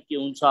चाहिँ के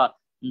हुन्छ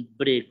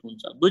ब्रेक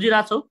हुन्छ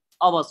बुझिराछौ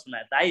अब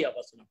सुना त है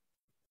अब सुन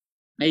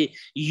है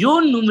यो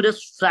न्युमेरस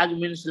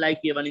फ्र्यागमेन्ट्सलाई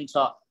के भनिन्छ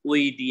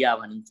ओइडिया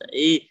भनिन्छ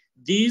है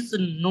this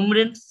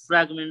numerous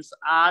फ्र्यागमेन्ट्स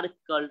are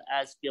called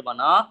as के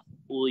भना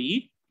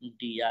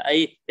ओइडिया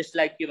है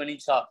यसलाई के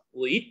भनिन्छ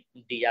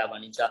ओइडिया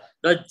भनिन्छ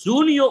र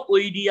जुन यो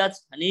ओइडिया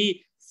छ नि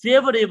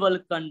फेभरेबल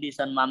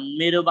कन्डिसनमा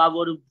मेरो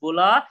बाबुहरु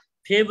बोला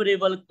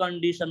फेभरेबल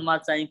कन्डिसनमा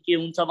चाहिँ के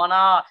हुन्छ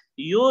भना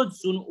यो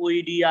जुन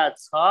ओइडिया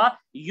छ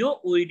यो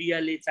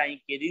ओइडियाले चाहिँ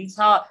के दिन्छ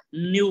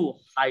न्यू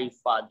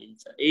हाइफा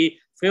दिन्छ है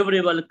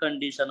फेभरेबल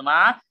कन्डिसनमा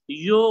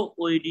यो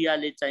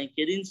ओइडियाले चाहिँ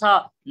के दिन्छ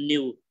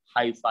न्यू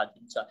हाइफा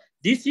दिन्छ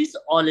this is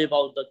all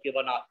about the के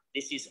भना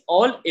this is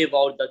all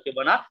about the के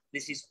भना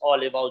this is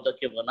all about the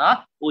के भना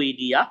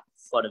ओइडिया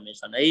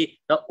फर्मेसन है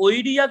र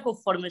ओइडियाको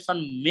फर्मेसन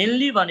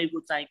मेनली भनेको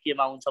चाहिँ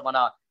केमा हुन्छ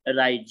भना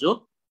राइजो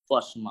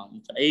पसमा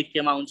हुन्छ है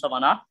केमा हुन्छ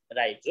भना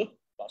राइजो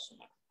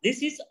पसमा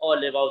this is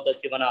all about the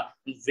के भना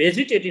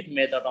vegetative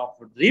method of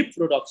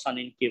reproduction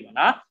in के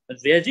भना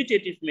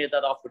vegetative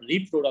method of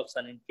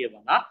reproduction in के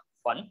भना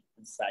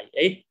फन्जाई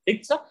है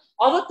ठीक छ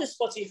अब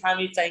त्यसपछि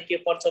हामी चाहिँ के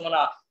पढ्छौं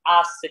भना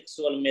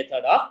आसेक्सुअल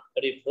मेथड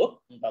अफ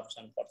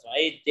रिप्रोडक्सन पढ्छौं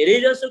है धेरै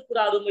जसो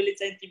कुराहरु मैले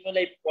चाहिँ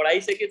तिमीलाई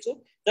पढाइसके छु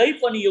तै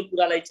पनि यो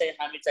कुरालाई चाहिँ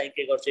हामी चाहिँ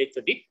के गर्छौं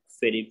एकचोटी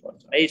फेरि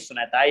पढ्छौं है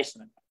सुना त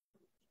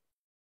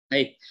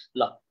है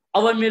ल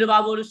अब मेरो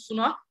बाबुहरु सुन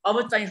अब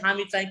चाहिँ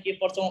हामी चाहिँ के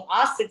पढ्छौं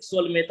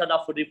आसेक्सुअल मेथड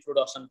अफ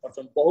रिप्रोडक्सन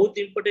पढ्छौं बहुत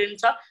इम्पोर्टेन्ट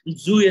छ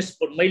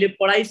जुएस्पोर मैले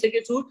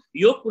पढाइसके छु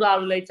यो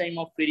कुराहरुलाई चाहिँ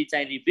म फेरि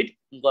चाहिँ रिपिट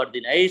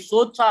गर्दिन है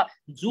सोच छ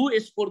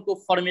जुएस्पोरको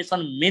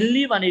फर्मेसन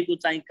मेनली भनेको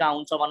चाहिँ कहाँ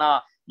हुन्छ भना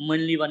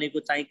मेनली भनेको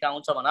चाहिँ कहाँ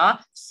हुन्छ भना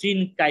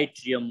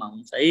सिनकाइट्रियममा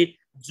हुन्छ है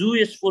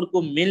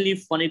जुएस्पोरको मेनली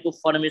भनेको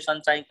फर्मेसन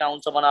चाहिँ कहाँ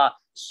हुन्छ भना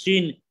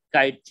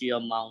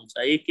सिनकाइट्रियममा हुन्छ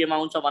है केमा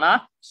हुन्छ भना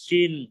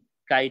सिन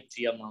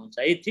काइट्रियममा हुन्छ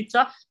है ठीक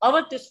छ अब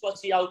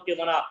त्यसपछि आउ के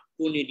भना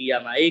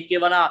कोनिडियामा है के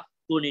भना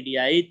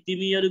कोनिडिया है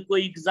तिमीहरुको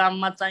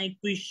एक्जाममा चाहिँ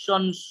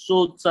क्वेशन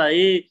सोध्छ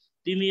है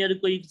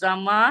तिमीहरुको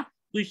एक्जाममा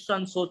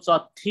क्वेशन सोध्छ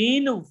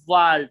थिन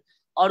वाल्ड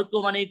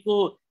अर्को भनेको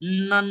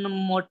नन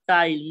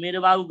मोटाइल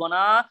मेरो बाबु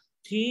भना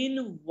thin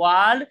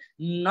walled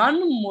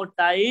non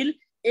motile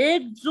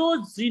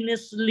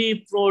exogenously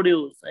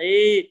produce है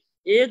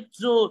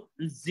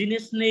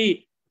एक्जोजिनसली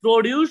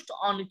प्रोड्यूस्ड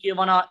अन के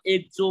भना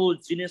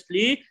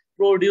एक्जोजिनसली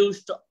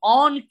प्रोड्यूस्ड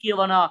अन के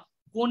भना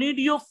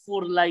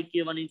कोनिडियोफोर लाई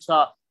के भनिन्छ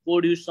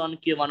प्रोड्युसन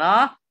के भना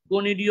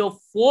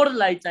कोनिडियोफोर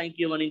लाई चाहिँ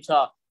के भनिन्छ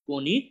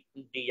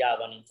कोनिडिया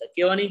भनिन्छ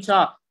के भनिन्छ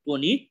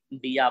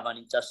कोनिडिया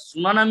भनिन्छ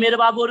सुन न मेरो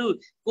बाबुहरु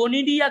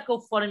कोनिडियाको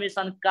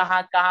फर्मेसन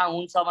कहाँ कहाँ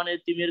हुन्छ भने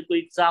तिमीहरुको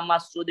एक्जाममा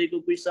सोधेको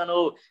क्वेशन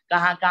हो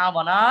कहाँ कहाँ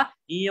भना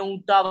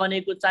एउटा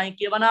भनेको चाहिँ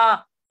के भना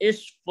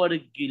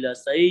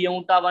एस्परगिलस है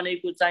एउटा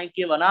भनेको चाहिँ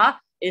के भना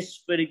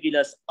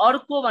एस्परगिलस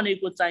अर्को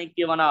भनेको चाहिँ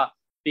के भना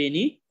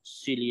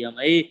पेनिसिलियम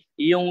है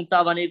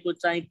एउटा भनेको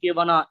चाहिँ के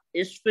भना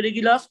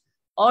एस्परगिलस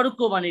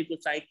अर्को भनेको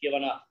चाहिँ के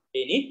भना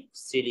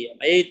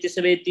पेनिसिलियम है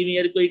त्यसैले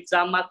तिमीहरुको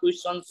एक्जाममा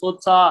क्वेशन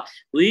सोध्छ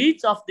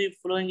which of the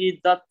following is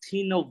the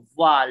thin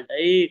walled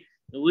है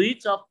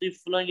which of the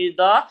following is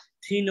the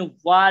thin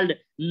walled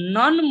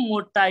non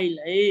motile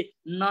है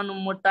नन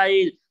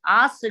मोटाइल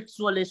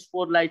आसेक्सुअल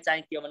स्पोरलाई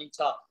चाहिँ के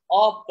भनिन्छ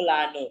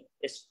अप्लानो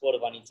स्पोर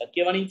भनिन्छ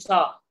के भनिन्छ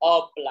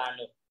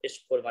अप्लानो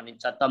स्पोर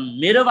भनिन्छ त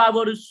मेरो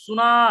बाबुहरु सुन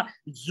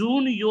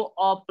जुन यो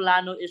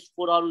अप्लानो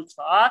स्पोरहरु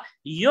छ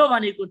यो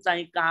भनेको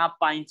चाहिँ कहाँ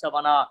पाइन्छ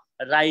भना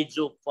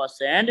राइजोपस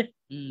एन्ड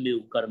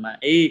म्युकरमा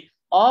है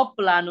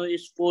अप्लानो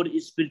स्पोर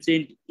इज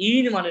प्रेजेन्ट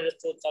इन भनेर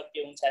सोध्छ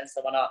के हुन्छ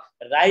आन्सर भना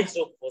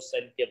राइजोपस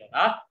एन्ड के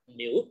भना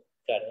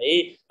म्युकर है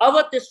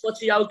अब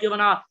त्यसपछि आउ के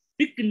भना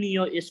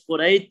पिक्नियो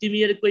स्पोर है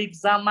तिमीहरुको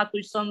एक्जाममा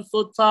क्वेशन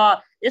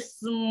सोध्छ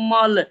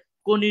स्मल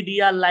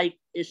कोनिडिया लाइक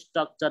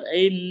स्ट्रक्चर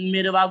है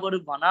मेरो बाबुहरु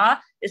भना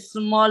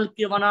स्मल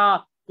के भना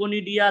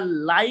conidia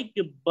like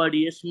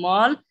body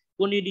small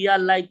conidia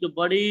like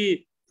body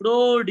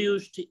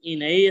produced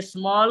in है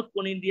small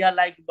conidia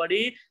like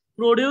body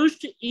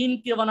produced in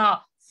के भना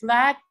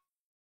फ्लैट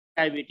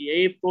कैविटी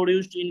है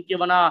प्रोड्यूस्ड इन के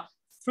भना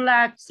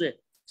फ्ल्याक्स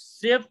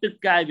शेप्ड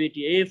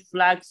क्याभिटी है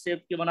फ्ल्याग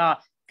शेप के भना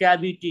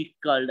क्याभिटी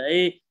कल्ड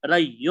है र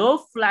यो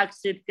फ्ल्याग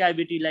शेप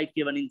क्याभिटीलाई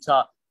के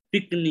भनिन्छ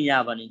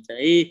पिक्निया भनिन्छ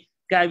है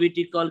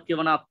क्याभिटी कल के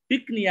भना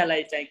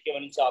पिक्नियालाई चाहिँ के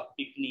भनिन्छ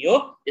पिक्नियो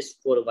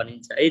स्पोर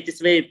भनिन्छ है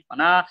त्यसै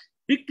भना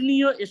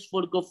पिक्नियो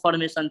स्पोरको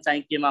फर्मेसन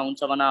चाहिँ केमा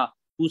हुन्छ भना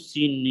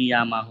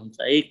कुसिनियामा हुन्छ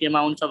है केमा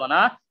हुन्छ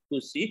भना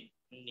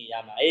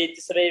कुसिनियामा है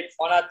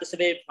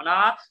त्यसै भना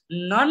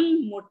नन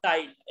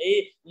मोटाइल है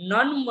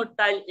non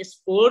motile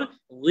spore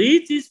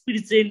which is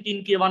present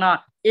in के भना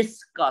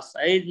एस्कस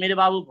है मेरो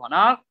बाबु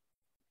भना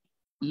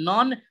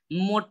नन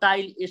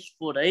मोटाइल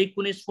स्पोर है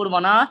कुन spore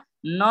भना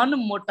non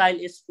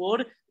motile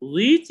spore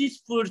which is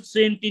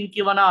present in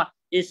के भना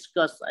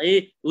एस्कस है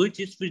व्हिच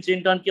इज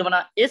प्रेजेन्ट अन के भना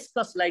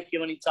एस्कसलाई के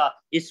भनिन्छ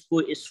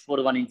यसको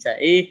स्पोर भनिन्छ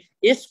है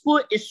यसको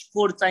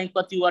स्पोर चाहिँ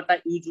कतिवटा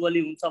युजुअली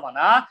हुन्छ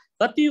भना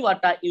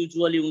कतिवटा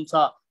युजुअली हुन्छ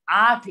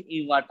 8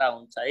 वटा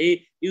हुन्छ है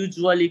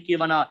युजुअली के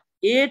भना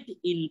 8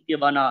 इन के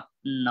भना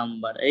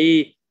नम्बर है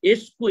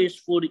यसको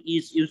spore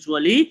is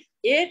usually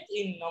 8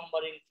 in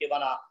number in के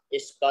भना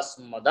एस्कस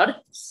मदर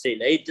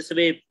सेल है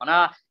त्यसै भना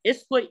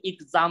यसको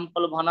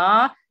एक्जाम्पल भना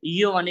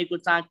यो भनेको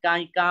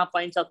चाहिँ कहाँ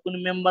पाइन्छ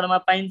कुन मेम्बरमा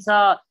पाइन्छ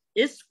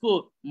यसको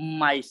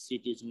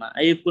माइसिटिजमा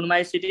है कुन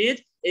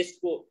माइसिटिज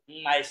यसको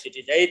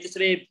माइसिटिज है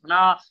त्यसै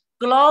भना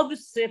क्लब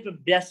शेप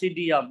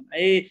ब्यासिडियम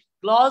है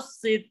club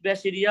shape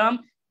ब्यासिडियम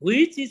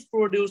which is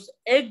produced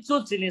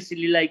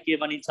exogenously like के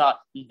भनिन्छ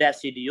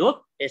ब्यासिडियो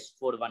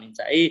स्पोर भनिन्छ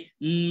है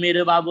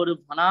मेरो बाबुहरु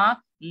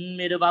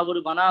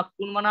भना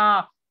कुन भना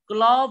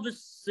क्लब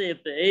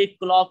शेप है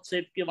क्लब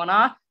शेप के भना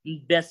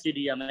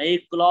ब्यासिडियम है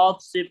क्लब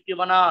शेप के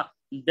भना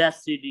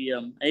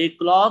ब्यासिडियम है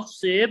क्लब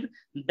शेप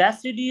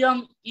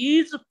ब्यासिडियम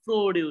इज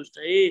प्रोड्यूस्ड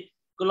है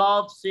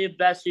क्लब शेप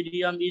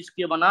ब्यासिडियम इज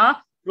के भना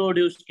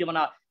प्रोड्यूस्ड के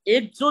भना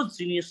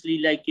एक्सोजिनियसली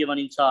लाइक के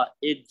भनिन्छ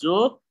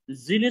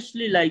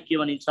एक्सोजिनियसली लाइक के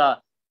भनिन्छ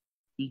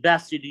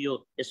ब्यासिडियो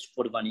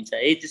स्पोर भनिन्छ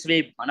है त्यसै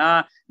भना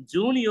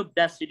जुन यो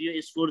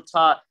ब्यासिडियो स्पोर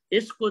छ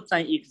यसको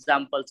चाहिँ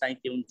एक्जाम्पल चाहिँ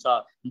के हुन्छ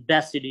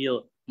ब्यासिडियो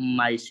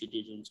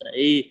माइसिटिज हुन्छ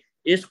है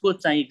यसको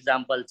चाहिँ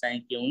एक्जाम्पल चाहिँ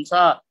के हुन्छ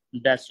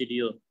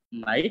ब्यासिडियो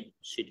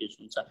माइसिटिज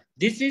हुन्छ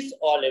this is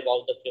all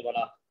about the के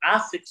भना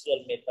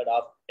asexual method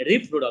of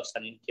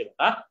reproduction in के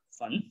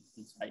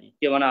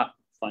भना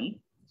फन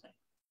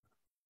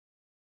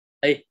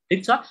है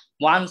ठीक छ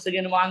once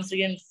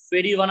again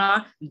फेरि भना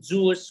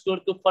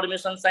जूस्पोरको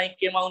फर्मेसन चाहिँ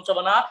केमा हुन्छ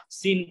भना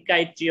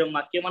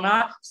सिन्काइटियममा के भना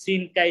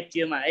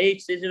सिन्काइटियममा है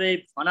त्यसै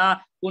भना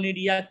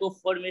कोनिडियाको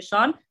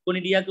फर्मेसन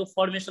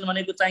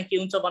भनेको चाहिँ के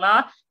हुन्छ भना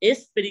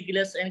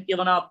एस्पेरिगिलस एन्ड के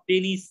भना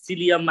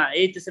पेनिसिलियममा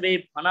है त्यसै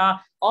भना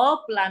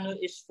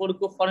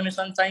अप्लानोस्पोरको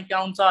फर्मेसन चाहिँ के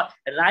हुन्छ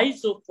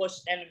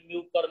राइजोफोस एन्ड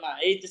म्युकरमा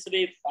है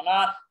त्यसै भना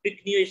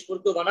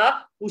पिक्नियोस्पोरको भना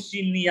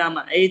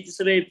कुसिनियामा है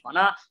त्यसै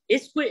भना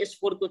यसको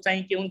स्पोरको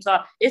चाहिँ के हुन्छ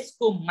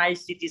यसको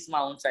माइसिटिसमा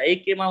हुन्छ है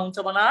केमा हुन्छ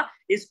भना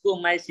यसको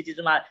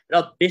माइसिटिसमा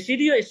र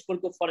बेसिडियो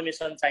स्पोरको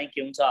फर्मेसन चाहिँ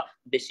के हुन्छ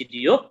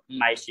बेसिडियो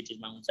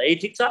माइसिटिसमा हुन्छ है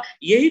ठीक छ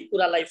यही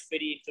कुरालाई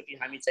फेरि एकचोटी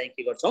हामी चाहिँ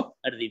के गर्छौं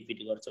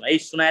रिपिट गर्छौं है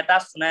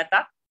सुनायता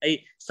है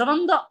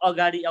सबभन्दा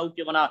अगाडि आउ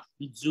के भना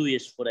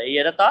जूस्पोर है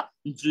हेर त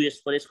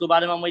जूस्पोर यसको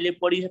बारेमा मैले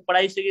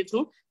पढाइसकेको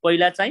छु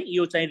पहिला चाहिँ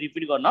यो चाहिँ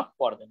रिपिट गर्न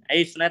पर्दैन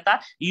है सुनायता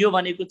यो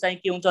भनेको चाहिँ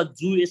के हुन्छ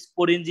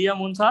जूस्पोरेन्जियम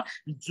हुन्छ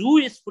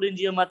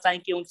जूस्पोरेन्जियममा चाहिँ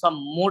के हुन्छ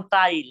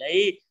मोटाइल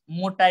है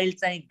मोटाइल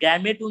चाहिँ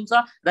ग्यामेट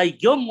हुन्छ र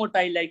यो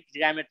मोटाइललाई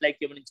ग्यामेटलाई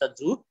के भनिन्छ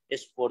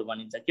जूस्पोर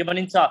भनिन्छ के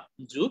भनिन्छ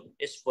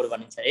जूस्पोर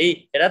भनिन्छ है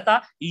हेर त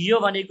यो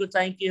भनेको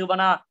चाहिँ के हो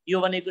भना यो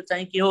भनेको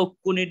चाहिँ के हो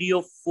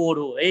कोनिडियोफोर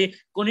हो है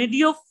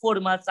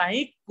कोनिडियोफोरमा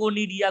चाहिँ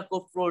कोनिडियाको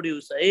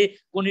प्रोड्युस है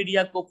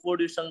कोनिडियाको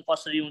प्रोड्युसन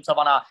कसरी हुन्छ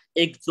भना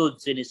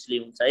एक्सोजेनियसली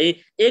हुन्छ है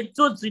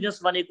एक्सोजेनियस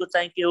भनेको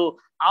चाहिँ के हो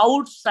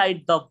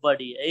आउटसाइड द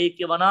बडी है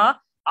के भना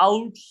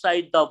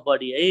आउटसाइड द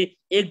बडी है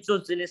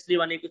एक्सोजेनियसली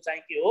भनेको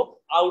चाहिँ के हो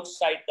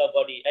आउटसाइड द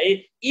बडी है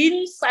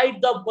इनसाइड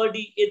द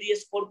बडी यदि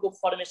स्पोरको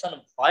फर्मेसन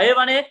भयो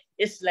भने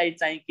यसलाई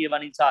चाहिँ के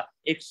भनिन्छ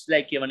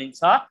यसलाई के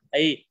भनिन्छ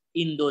है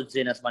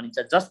इन्डोजेनस भनिन्छ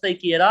जस्तै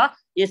कि हेर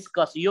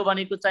एस्कस यो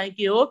भनेको चाहिँ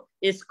के हो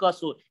एस्कस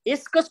हो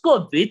एस्कसको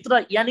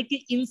भित्र यानी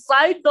कि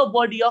inside the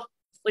body of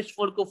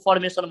स्पोरको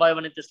formation भयो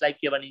भने त्यसलाई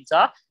के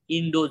भनिन्छ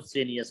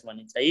इन्डोजेनियस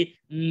भनिन्छ है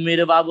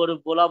मेरो बाबुहरु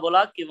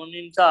बोला के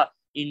भनिन्छ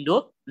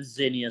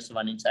इन्डोजेनियस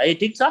भनिन्छ है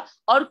ठीक छ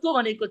अर्को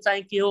भनेको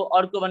चाहिँ के हो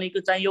अर्को भनेको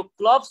चाहिँ यो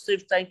क्लब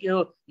शेप चाहिँ के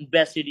हो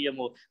ब्यासिडियम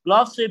हो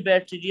क्लब शेप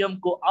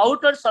ब्यासिडियमको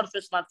आउटर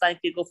सर्फेसमा चाहिँ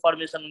के को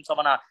फर्मेसन हुन्छ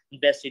भना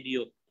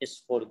ब्यासिडियो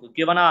स्पोरको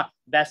के भना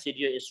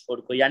ब्यासिडियो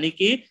स्पोरको यानी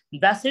कि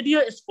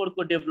ब्यासिडियो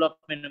स्पोरको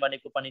डेभलपमेन्ट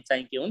भनेको पनि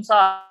चाहिँ के हुन्छ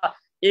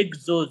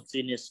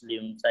एक्सोजेनियसली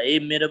हुन्छ है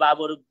मेरो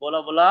बाबुहरु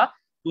बोला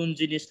कुन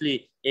जिनिसली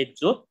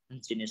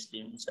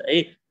एक्सोजेनियसली हुन्छ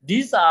है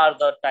this are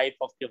the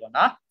type of के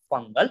भना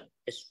फंगल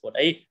स्पोर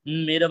है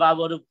मेरो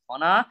बाबुहरु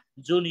भना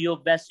जुन यो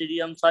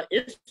ब्यासिडियम छ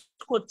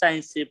यसको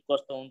चाहिँ शेप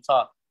कस्तो हुन्छ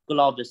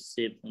क्लब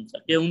शेप हुन्छ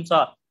के हुन्छ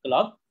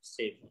क्लब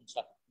शेप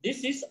हुन्छ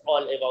this is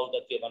all about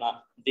the के भना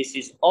this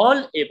is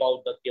all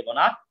about the के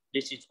भना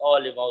this is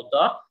all about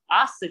the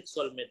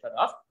asexual method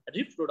of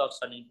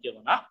reproduction in के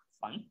भना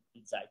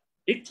फंजाई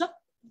ठीक छ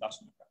 10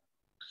 मिनेट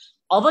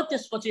अब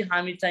त्यसपछि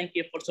हामी चाहिँ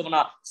के पढ्छौँ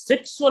भने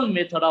sexual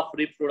method of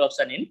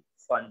reproduction in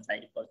फन्जाई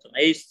पढ्छौँ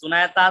है।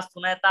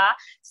 सुनाता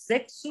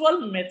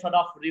sexual method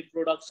of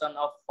reproduction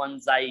of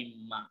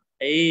फन्जाईमा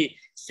है,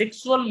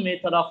 sexual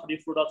method of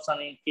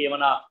reproduction in के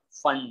भन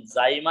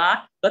फन्जाईमा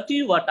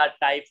कतिवटा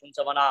टाइप हुन्छ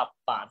भन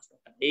 5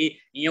 वटा है।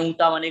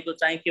 एउटा भनेको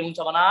चाहिँ के हुन्छ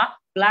भन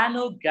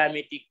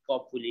प्लानोग्यामेटिक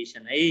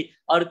कपुलेसन है,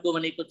 अर्को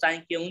भनेको चाहिँ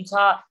के हुन्छ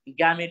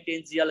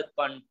ग्यामेटेन्जियल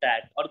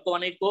कन्ट्याक्ट, अर्को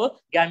भनेको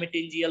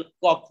ग्यामेटेन्जियल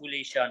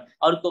कपुलेसन,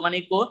 अर्को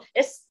भनेको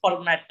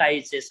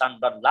स्पर्मेटाइजेसन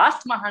र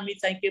लास्टमा हामी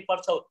चाहिँ के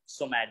पढ्छौँ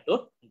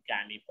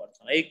सोम्याटोग्यामी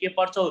पढ्छौँ है। के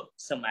पढ्छौँ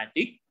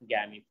सोम्याटिक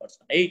ग्यामी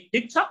पढ्छौँ है।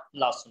 ठीक छ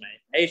ल सुनाए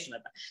है। सुन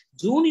त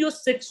जुन यो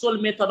सेक्सुअल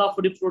मेथड अफ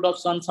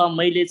रिप्रोडक्सन छ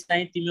मैले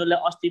चाहिँ तिमीहरूलाई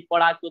अस्ति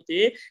पढाएको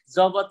थिएँ,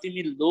 जब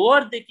तिमी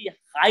लोअर देखि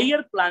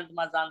हायर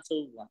प्लान्टमा जान्छौ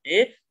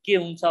भने के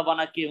हुन्छ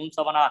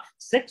भन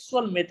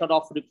sexual method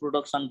of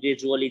reproduction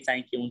gradually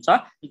चाहिँ के हुन्छ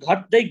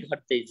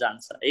घट्दै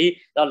जान्छ है।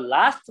 र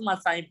लास्टमा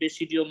चाहिँ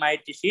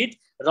बेसिडियोमाइटिसिड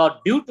र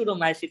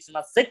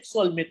ड्युटेरोमाइसिसमा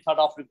sexual method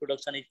of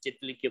reproduction is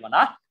के भन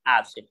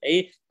एब्सेन्ट है।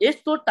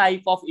 यस्तो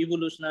टाइप अफ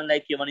इभोल्युसनलाई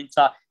के भनिन्छ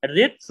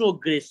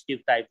रेट्रोग्रेसिभ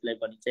टाइपलाई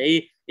भनिन्छ है।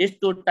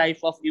 यस्तो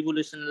टाइप अफ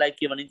इभोल्युसनलाई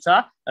के भनिन्छ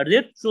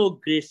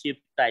रेट्रोग्रेसिभ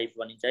टाइप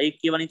भनिन्छ है।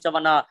 के भनिन्छ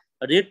भन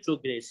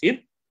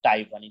रेट्रोग्रेसिभ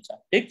टाइप भनिन्छ।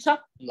 ठीक छ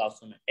ल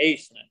सुन है।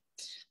 सुन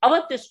अब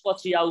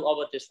त्यसपछि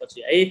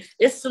है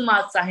यसमा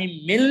चाहिँ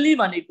मेनली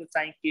भनेको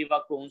चाहिँ के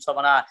भएको हुन्छ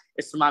भन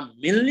यसमा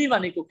मेनली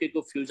भनेको के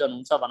को फ्युजन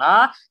हुन्छ भन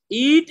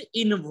इट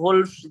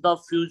इन्भोल्भ्स द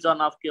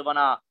फ्युजन अफ के भन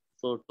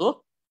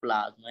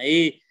प्रोटोप्लाज्म है।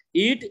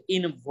 इट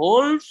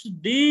इन्भोल्भ्स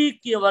द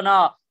के भन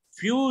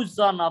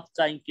फ्युजन अफ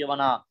चाहिँ के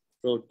भन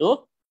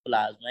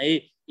प्रोटोप्लाज्म है।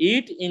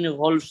 इट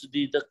इन्भोल्भ्स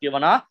द के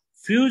भन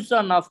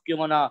फ्युजन अफ के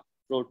भन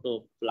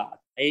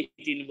प्रोटोप्लाज्म है।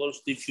 इट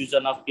इन्भोल्भ्स द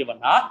फ्युजन अफ के भन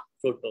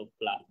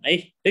प्रोटोप्लाज्म है।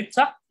 ठीक छ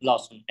ल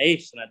सुन है।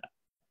 सुन त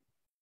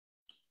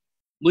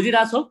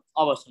बुझिरहेछौ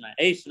अब सुन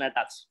है। सुन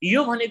त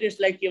यो भनेको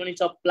यसलाई के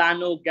भनिन्छ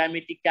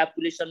प्लानोग्यामेटिक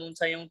क्यापुलेसन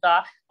हुन्छ एउटा,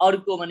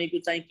 अर्को भनेको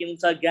चाहिँ के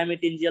हुन्छ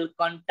ग्यामेटेन्जियल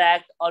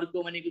कन्ट्याक्ट,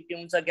 अर्को भनेको के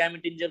हुन्छ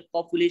ग्यामेटेन्जियल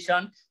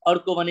कपुलेसन,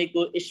 अर्को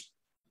भनेको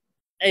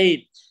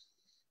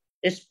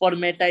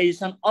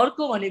स्पर्मेटाइजेसन,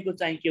 अर्को भनेको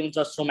चाहिँ के हुन्छ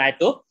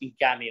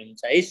सोम्याटोग्यामी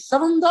हुन्छ है।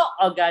 सबभन्दा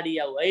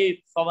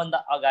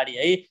अगाडि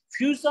है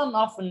fusion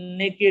of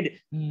naked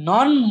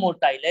non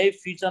motile है।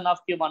 फ्युजन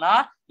अफ के भन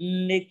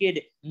नेकेड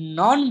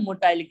नन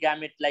मोटाइल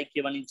ग्यामेटलाई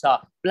के भनिन्छ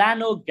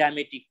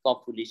प्लानोग्यामेटिक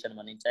कपुलेसन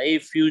भनिन्छ है।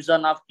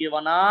 फ्युजन अफ के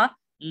भन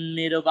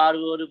मेरो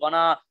बारुहरु भन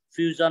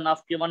फ्युजन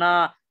अफ के भन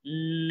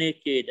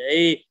नेकेड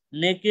है,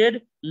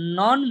 नेकेड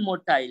नन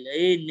मोटाइल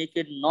है।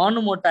 नेकेड नन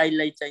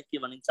मोटाइललाई चाहिँ के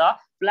भनिन्छ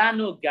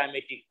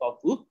प्लानोग्यामेटिक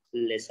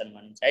कपुलेसन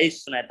भनिन्छ है।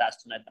 सुनाता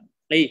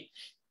है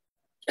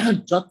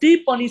जति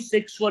पनि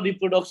सेक्सुअल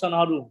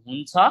रिप्रोडक्सनहरु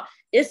हुन्छ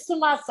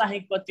यसमा चाहिँ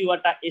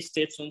कतिवटा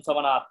स्टेप्स हुन्छ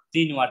भन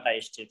 3 वटा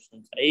स्टेप्स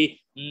हुन्छ है।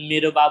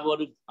 मेरो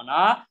बाबुहरु भन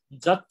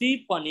जति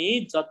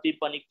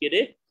पनि के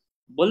रे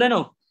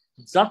बोल्दैनौ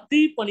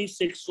जति पनि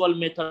सेक्सुअल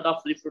मेथड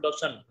अफ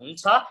रिप्रोडक्सन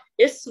हुन्छ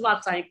यसमा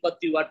चाहिँ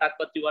कतिवटा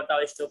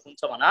स्टेप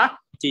हुन्छ भन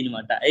 3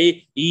 वटा है।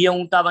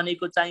 एउटा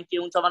भनेको चाहिँ के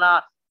हुन्छ भन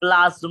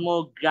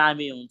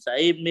प्लाज्मोग्यामी हुन्छ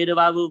है। मेरो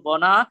बाबु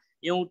भन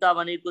एउटा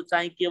भनेको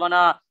चाहिँ के भन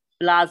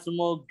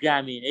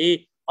प्लाज्मोग्यामी है।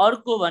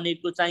 अर्को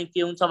भनेको चाहिँ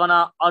के हुन्छ भन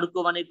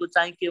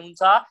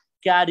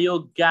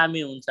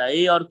क्यारियोग्यामी हुन्छ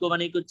है। अर्को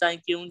भनेको चाहिँ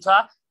के हुन्छ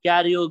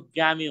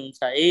क्यारियोग्यामी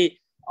हुन्छ है।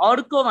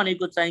 अर्को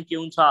भनेको चाहिँ के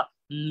हुन्छ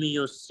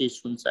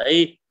मियोसिस हुन्छ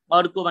है।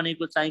 अर्को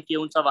भनेको चाहिँ के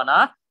हुन्छ भन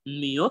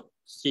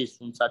मियोसिस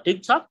हुन्छ।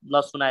 ठीक छ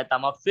ल सुनाए त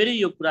म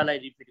फेरि यो कुरालाई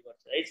रिपिट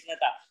गर्छु है। सुनाए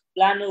त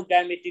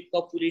प्लानोग्यामेटिक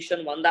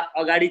कपुलेसन भन्दा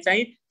अगाडि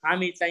चाहिँ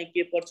हामी चाहिँ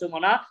के पढ्छौं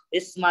भन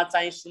यसमा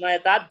चाहिँ सुनाए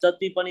त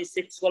जति पनि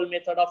सेक्सुअल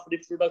मेथड अफ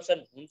रिप्रोडक्सन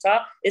हुन्छ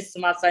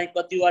यसमा चाहिँ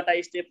कतिवटा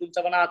स्टेप हुन्छ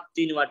भन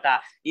 3 वटा।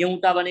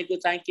 एउटा भनेको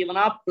चाहिँ के भन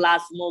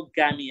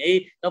प्लाज्मोग्यामी है।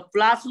 र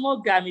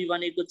प्लाज्मोग्यामी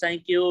भनेको चाहिँ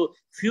के हो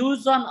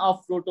फ्युजन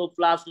अफ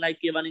प्रोटोप्लाज्मलाई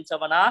के भनिन्छ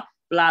भन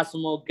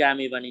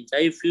प्लाज्मोग्यामी भनिन्छ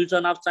है।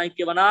 फ्युजन अफ चाहिँ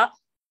के भन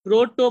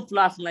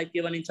प्रोटोप्लाज्मलाई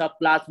के भनिन्छ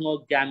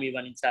प्लाज्मोग्यामी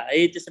भनिन्छ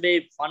है। त्यसैले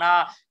भन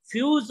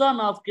फ्युजन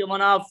अफ के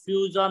भन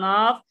फ्युजन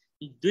अफ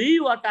 2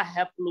 वटा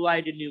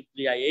हेप्लोइड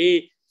न्यूक्लियाई है।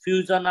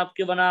 फ्युजन अफ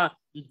के भन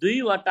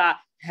 2 वटा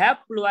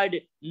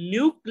हेप्लोइड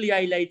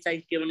न्यूक्लियाईलाई चाहिँ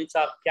के भनिन्छ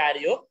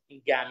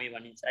क्यारियोग्यामी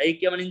भनिन्छ है।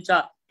 के भनिन्छ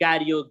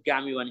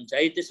क्यारियोग्यामी भनिन्छ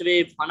है।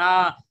 त्यसैले भन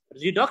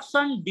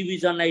रिडक्सन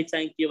डिभिजनलाई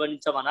चाहिँ के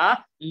भनिन्छ भन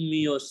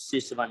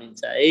मियोसिस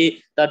भनिन्छ है।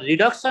 त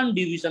रिडक्सन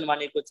डिभिजन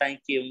भनेको चाहिँ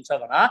के हुन्छ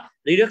भन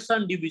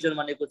रिडक्सन डिभिजन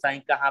भनेको चाहिँ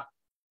कहाँ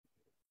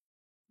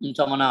हुन्छ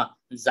भन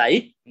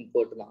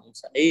जाइगोटमा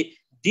हुन्छ है।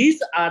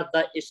 These are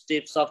the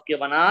steps of के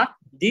भन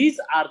these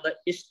are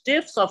the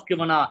steps of के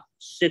भन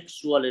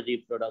sexual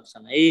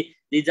reproduction है।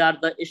 These are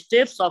the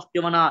steps of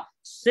के भन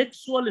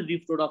sexual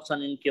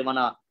reproduction in के भन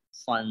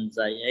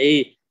fungi है।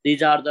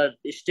 These are the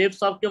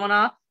steps of के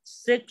भन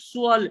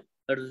sexual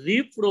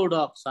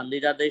reproduction।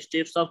 These are the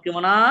steps of के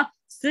भन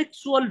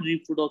sexual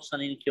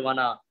reproduction in के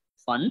भन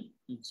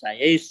फन्जाई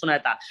है। सुन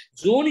त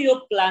जुन यो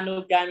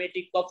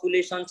प्लानोग्यामेटिक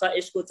पपुलेसन छ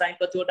यसको चाहिँ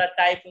कतिवटा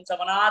टाइप हुन्छ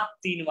भन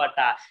 3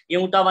 वटा।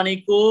 एउटा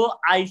भनेको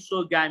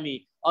आइसोग्यामी,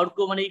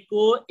 अर्को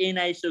भनेको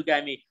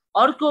एनाइसोग्यामी,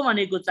 अर्को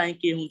भनेको चाहिँ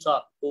के हुन्छ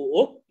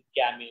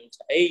ओग्यामी हुन्छ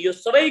है। यो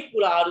सबै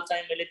कुराहरु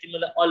चाहिँ मैले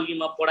तिमीलाई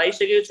अल्गीमा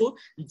पढाइसकेको छु।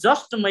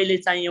 जस्ट मैले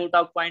चाहिँ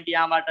एउटा प्वाइन्ट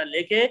यहाँबाट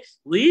लेखे,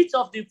 which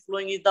of the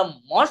following is the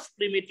most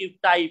primitive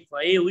type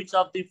है, which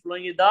of the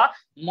following is the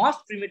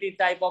most primitive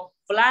type of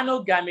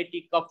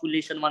planogametic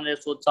population भनेर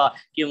सोध्छ।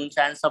 के हुन्छ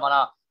आन्सर भन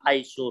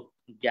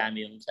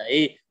आइसोग्यामी हुन्छ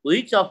है।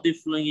 which of the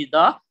following is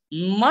the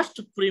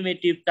most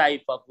primitive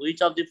type of,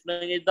 which of the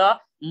following is the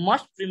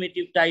most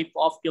primitive type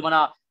of के भन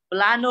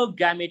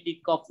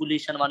प्लानोग्यामेटिक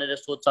population भनेर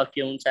सोध्छ।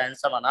 के हुन्छ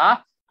आन्सर भन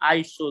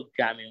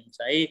आइसोग्यामी हुन्छ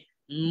है।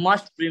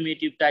 मोस्ट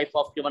प्रिमिटिभ टाइप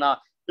अफ के भन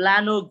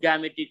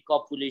प्लानोग्यामेटिक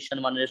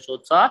पपुलेसन भनेर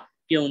सोध्छ।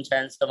 के हुन्छ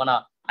आन्सर भन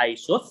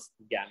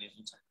आइसोग्यामी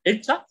हुन्छ।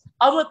 ठीक छ।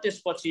 अब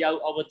त्यसपछि आउ,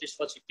 अब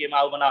त्यसपछि केमा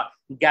आउ भन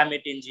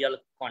ग्यामेटेन्जियल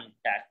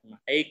कन्ट्याक्टमा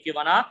है। के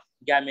भन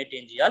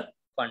ग्यामेटेन्जियल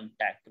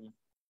कन्ट्याक्टमा।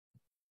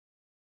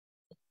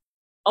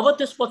 अब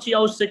त्यसपछि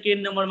आउ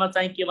सेकेन्ड नम्बरमा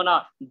चाहिँ के भन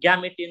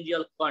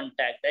ग्यामेटेन्जियल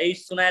कन्ट्याक्ट है।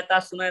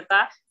 सुनायता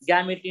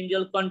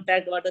ग्यामेटेन्जियल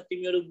कन्ट्याक्टबाट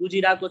तिमीहरु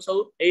बुझिराको छौ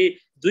है।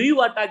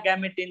 दुईवटा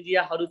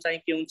ग्यामेटेन्जियाहरु चाहिँ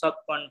के हुन्छ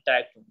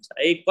कन्ट्याक्ट हुन्छ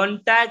है।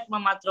 कन्ट्याक्टमा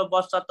मात्र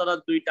बस्छ तर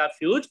दुईटा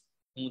फ्युज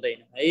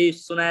हुँदैन है।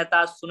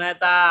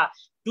 सुनायता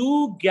टु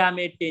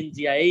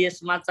ग्यामेटेन्जिया है।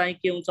 यसमा चाहिँ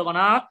के हुन्छ भन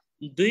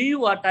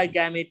दुईवटा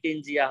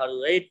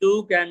ग्यामेटेन्जियाहरु है।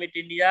 To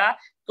ग्यामेटेन्जिया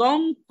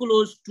come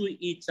close to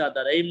each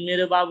other है।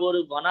 मेरो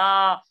बाबुहरु भन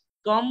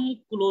कम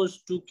क्लोज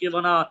टु के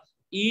भन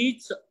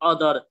इच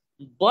अदर,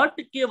 बट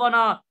के भन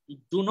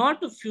डु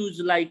नट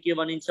फ्युज लाइक के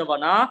भनिन्छ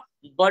भन,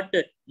 but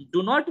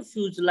do not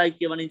fuse like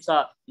के भनिन्छ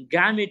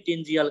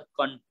ग्यामेटेन्जियल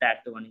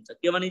कन्ट्याक्ट भनिन्छ।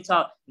 के भनिन्छ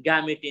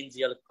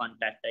ग्यामेटेन्जियल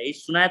कन्ट्याक्ट है।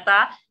 सुनायता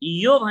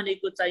यो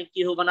भनेको चाहिँ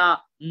के हो भन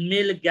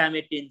मेल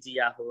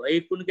ग्यामेटेन्जिया हो है।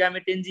 कुन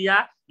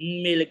ग्यामेटेन्जिया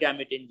मेल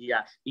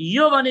ग्यामेटेन्जिया।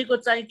 यो भनेको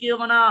चाहिँ के हो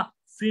भन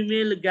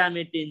फिमेल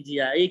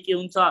ग्यामेटेन्जिया है। के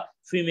हुन्छ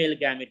फिमेल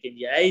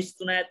ग्यामेटेन्जिया है।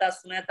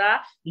 सुनायता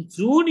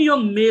जुन यो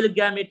मेल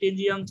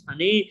ग्यामेटेन्जियम छ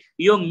नि,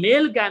 यो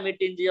मेल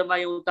ग्यामेटेन्जियममा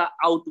एउटा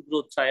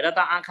आउटग्रोथ छ। हेर त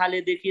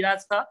आँखाले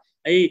देखिरहेछ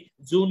है।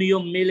 जुन यो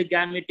मेल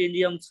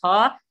ग्यामेटेन्जियम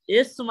छ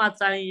यसमा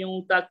चाहिँ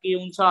एउटा के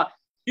हुन्छ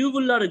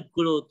ट्युबुलर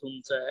ग्रोथ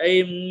हुन्छ है।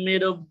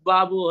 मेरो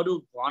बाबुहरु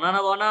भन न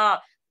भन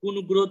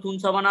कुन ग्रोथ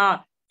हुन्छ भन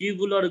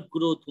ट्युबुलर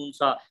ग्रोथ हुन्छ।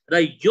 र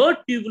यो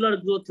ट्युबुलर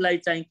ग्रोथलाई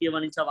चाहिँ के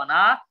भनिन्छ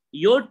भन,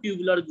 यो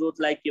ट्युबुलर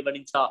ग्रोथलाई के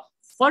भनिन्छ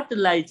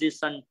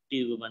फर्टिलाइजेसन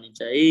ट्युब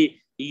भनिन्छ है।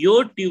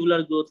 यो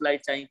ट्युबुलर ग्रोथलाई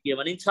चाहिँ के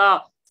भनिन्छ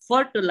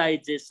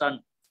फर्टिलाइजेसन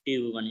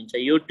ट्युब भनिन्छ।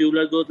 यो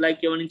ट्युबुलर ग्रोथलाई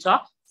के भनिन्छ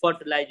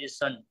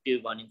फर्टिलाइजेसन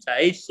ट्युब भनिन्छ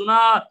है। सुन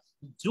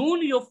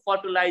जुन यो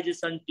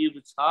फर्टिलाइजेसन ट्युब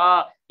छ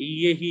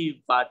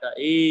यहीबाट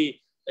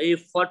ए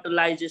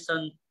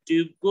फर्टिलाइजेसन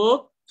ट्युबको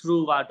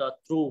थ्रुबाट,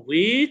 थ्रु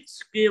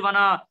व्हिच के भन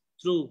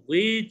थ्रु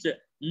व्हिच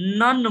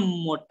नन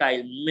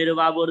मोटाइल, मेरो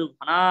बाबुहरु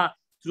भन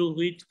थ्रु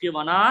व्हिच के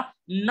भन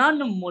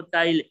नन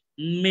मोटाइल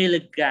मेल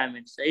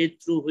गैमेट्स है।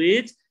 थ्रु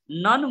व्हिच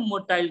नन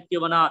मोटाइल के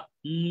भन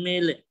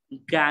मेल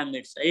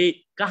गैमेट्स है।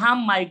 कहाँ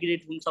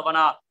माइग्रेट हुन्छ भन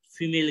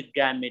फिमेल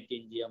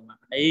गैमेटेन्जियममा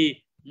है।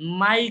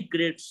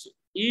 माइग्रेट्स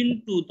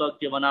इन्टु द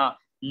के भन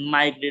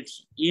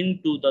माइग्रेट्स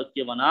इन्टु द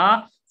के भन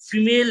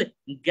फिमेल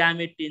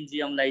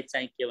गैमेटेन्जियमलाई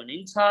चाहिँ के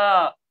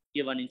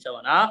भनिन्छ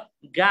भन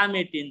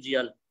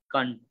गैमेटेन्जियल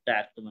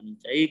कन्ट्याक्ट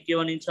भनिन्छ है। के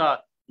भनिन्छ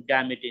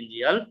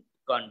गैमेटेन्जियल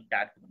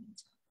कन्ट्याक्ट भनिन्छ।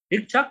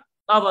 ठीक छ।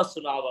 अब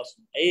सुन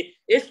है।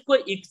 यसको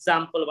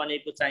इक्जाम्पल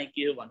भनेको चाहिँ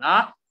के हो भन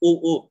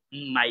ओओ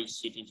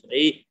माइसिटिज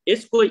है।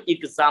 यसको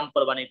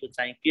इक्जाम्पल भनेको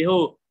चाहिँ के हो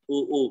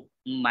ओओ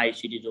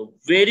माइसिटिज हो।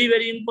 Very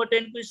very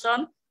important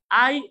question,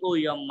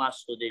 IOM मा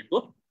सोधेको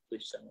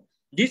क्वेसन हो।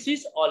 This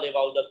is all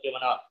about the के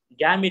भन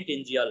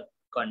ग्यामेटेन्जियल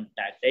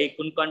कन्ट्याक्ट है।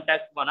 कुन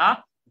कन्ट्याक्ट भन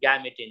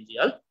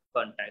ग्यामेटेन्जियल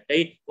कन्ट्याक्ट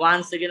है।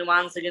 वान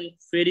सेकेन्ड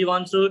फेरि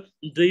भन्छु,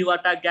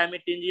 दुईवटा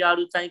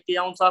ग्यामेटेन्जियाहरु चाहिँ के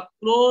आउँछ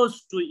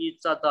क्लोज टु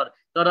इच अदर,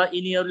 तर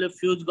यिनीहरुले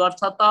फ्युज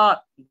गर्छ त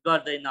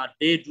गर्दैन,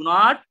 दे डु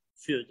नट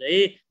फ्युज है।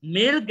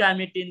 मेल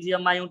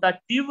ग्यामेटेन्जियममा एउटा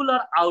ट्युबुलर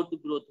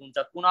आउटग्रोथ हुन्छ।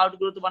 कुन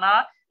आउटग्रोथ भन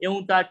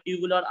एउटा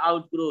ट्युबुलर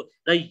आउटग्रोथ,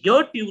 र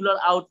यो ट्युबुलर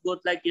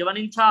आउटग्रोथलाई के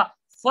भनिन्छ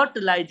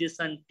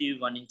फर्टिलाइजेसन ट्युब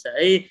भनिन्छ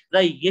है। र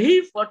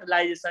यही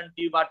फर्टिलाइजेसन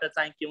ट्युबबाट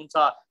चाहिँ के हुन्छ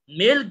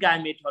मेल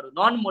ग्यामेटहरु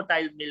नन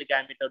मोटाइल मेल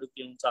ग्यामेटहरु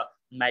के हुन्छ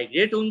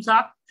माइग्रेट हुन्छ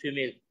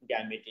फिमेल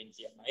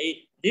ग्यामेटेन्जियम है।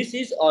 This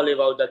is all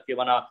about the के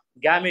भन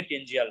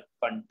ग्यामेटेन्जियल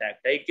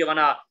कन्ट्याक्ट है। के भन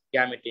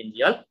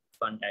ग्यामेटेन्जियल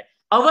कन्ट्याक्ट।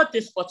 अब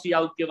त्यसपछि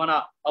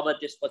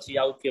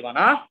आउ के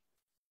भन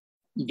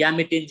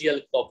ग्यामेटेन्जियल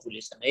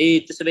पपुलेसन है।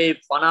 त्यसैले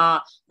भन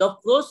the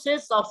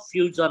process of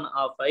fusion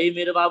of है।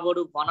 मेरो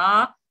बाबुहरु भन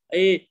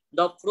है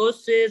द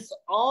प्रोसेस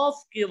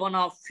अफ के भन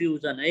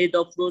फ्युजन है। The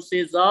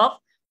process of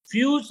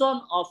fusion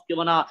of के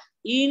भन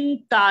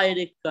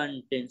इनडाइरेक्ट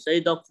कन्टेन्ट्स है।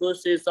 The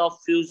process of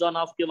fusion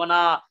of के भन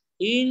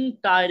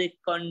इनडाइरेक्ट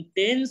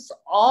कन्टेन्ट्स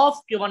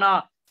अफ के भन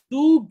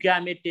टु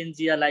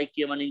ग्यामेटेन्जिया लाई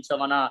के भनिन्छ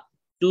भन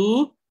टु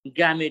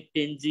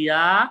ग्यामेटेन्जिया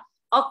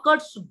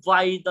अकर्स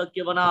बाइ द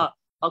के भन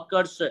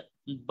अकर्स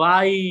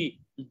बाइ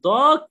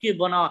द के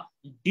बना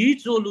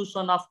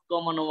डिजोल्युसन अफ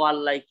कमन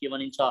वाललाई के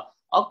भनिन्छ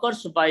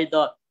occurs by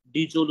the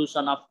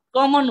डिजोल्युसन of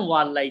common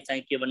वाललाई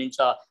चाहिँ के भनिन्छ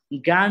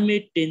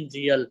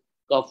ग्यामेटेन्जियल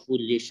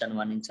कपुलेसन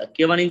भनिन्छ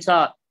के भनिन्छ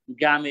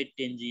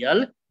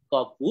ग्यामेटेन्जियल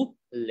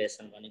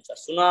कपुलेसन भनिन्छ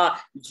सुन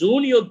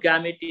जुन यो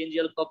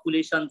ग्यामेटेन्जियल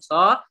कपुलेसन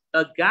छ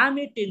त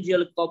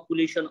ग्यामेटेन्जियल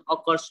कपुलेसन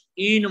अकर्स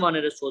इन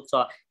भनेर सोध्छ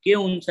के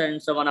हुन्छ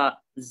आन्सर भन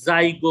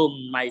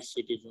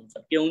जाइगोमाइसिटिस हुन्छ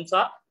के हुन्छ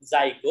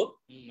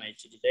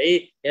जाइगोमाइसिटिस है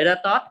हेर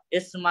त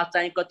यसमा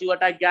चाहिँ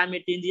कतिवटा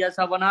ग्यामेटेन्जिया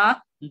छ भन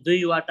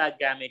दुईवटा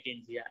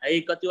ग्यामेटेन्जिया है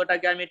कतिवटा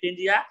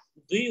ग्यामेटेन्जिया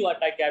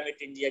दुईवटा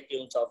ग्यामेटेन्जिया के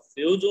हुन्छ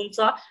फ्युज हुन्छ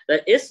र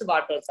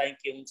यसबाट चाहिँ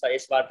के हुन्छ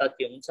यसबाट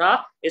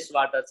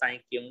चाहिँ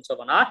के हुन्छ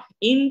भन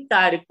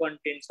इन्टायर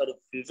कन्टेन्ट्सहरु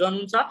फ्युजन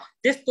हुन्छ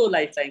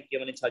त्यस्तोलाई चाहिँ के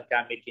भनिन्छ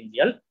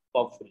ग्यामेटेन्जियल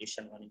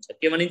कपुलेसन भनिन्छ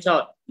के भनिन्छ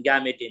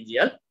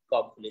ग्यामेटेन्जियल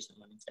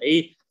कपुलेसन भनिन्छ है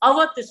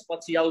अब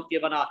त्यसपछि आउ के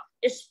भन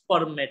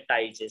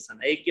स्पर्मेटाइजेसन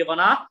है के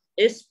भन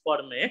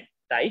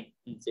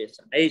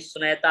स्पर्मेटाइजेसन है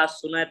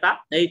सुनयता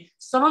है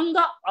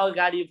सबभन्दा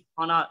अगाडि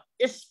भन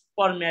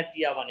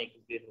स्पर्मेटिया भनेको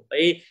के हो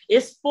है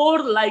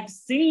स्पोर लाइक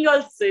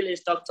सिंगल सेल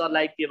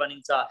स्ट्रक्चरलाई के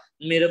भनिन्छ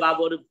मेरो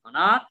बाबुहरु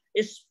भन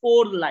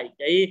स्पोर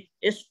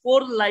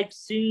लाइक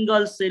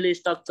सिंगल सेल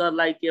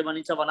स्ट्रक्चरलाई के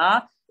भनिन्छ भन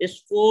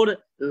स्पोर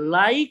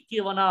लाइक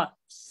के भन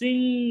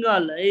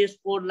सिंगल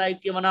स्पोर लाइक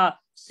के भन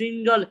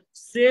सिंगल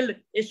सेल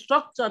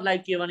स्ट्रक्चरलाई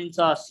के भनिन्छ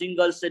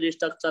सिंगल सेल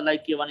स्ट्रक्चरलाई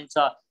के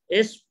भनिन्छ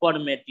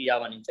स्पर्मेटिया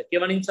भनिन्छ के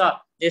भनिन्छ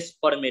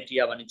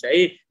स्पर्मेटिया भनिन्छ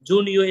है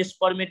जुन यो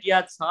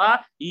स्पर्मेटिया छ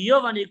यो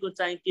भनेको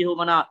चाहिँ के हो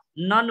भन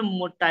नन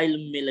मोटाइल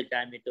मेल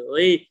ग्यामेट हो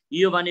है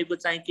यो भनेको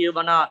चाहिँ के हो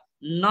भन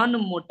नन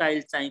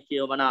मोटाइल चाहिँ के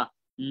हो भन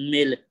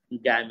मेल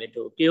ग्यामेट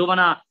हो के हो भन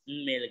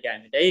मेल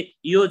ग्यामेट है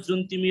यो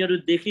जुन तिमीहरु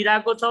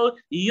देखिरहेको छौ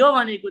यो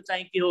भनेको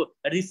चाहिँ के हो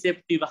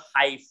रिसेप्टिभ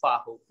हाइफा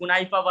हो कुन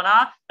हाइफा भन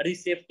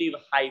रिसेप्टिभ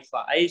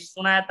हाइफा है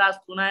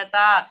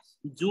सुनायता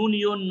जुन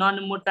यो नन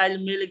मोटाइल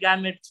मेल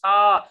ग्यामेट छ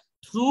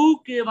थ्रु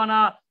के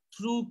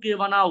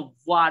बना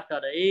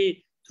वाटर है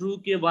थ्रु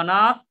के बना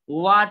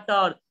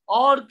वाटर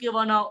और के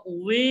बना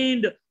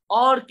विंड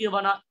और के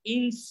बना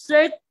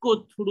इंसेक्ट को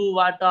थ्रु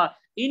वाटर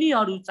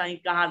यिनीहरु चाहिँ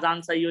कहाँ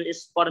जान्छ यो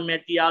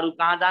स्पर्मेटियाहरु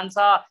कहाँ जान्छ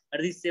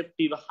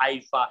रिसेप्टिभ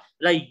हाइफा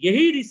र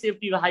यही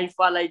रिसेप्टिभ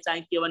हाइफालाई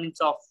चाहिँ के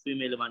भनिन्छ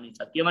फिमेल भनिन्छ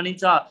के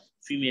भनिन्छ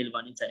फिमेल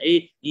भनिन्छ है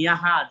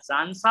यहाँ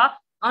जान्छ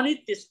अनि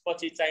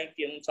त्यसपछि चाहिँ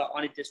के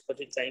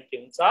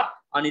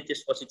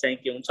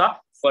हुन्छ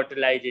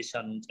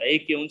फर्टिलाइजेसन हुन्छ है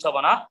के हुन्छ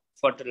भन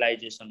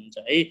फर्टिलाइजेसन हुन्छ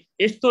है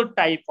यस्तो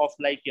टाइप अफ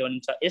लाई के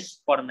भनिन्छ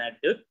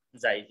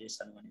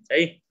स्पर्मेटोजाइजेसन भनिन्छ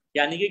है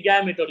यानी कि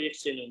ग्यामेटहरु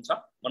एक्सचेन्ज हुन्छ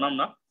भनौं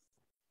न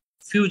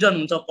फ्युजन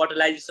हुन्छ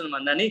फर्टिलाइजेसन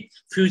भन्दा नि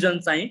फ्युजन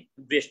चाहिँ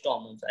बेस्ट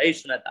टर्म हुन्छ है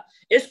सुन त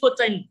यसको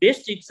चाहिँ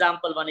बेस्ट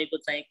एक्जाम्पल भनेको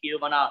चाहिँ के हो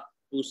भन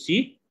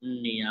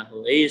टुसिनिया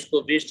हो है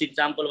यसको बेस्ट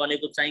एक्जाम्पल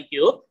भनेको चाहिँ के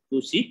हो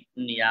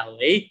टुसिनिया हो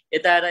है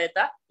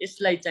यता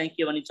यसलाई चाहिँ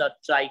के भनिन्छ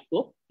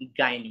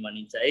ट्राइकोगाइन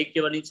भनिन्छ है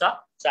के भनिन्छ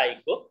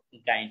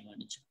ट्राइकोगाइन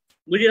भनिन्छ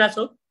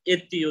बुझिराछौ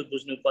यति यो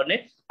बुझ्नु पर्ने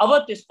अब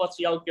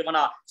त्यसपछि आउ के भन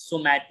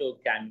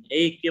सोमाटोगामी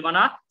है के भन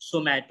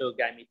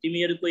सोमाटोगामी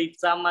तिमीहरुको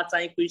एक्जाममा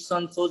चाहिँ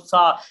क्वेशन सोध्छ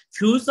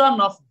फ्युजन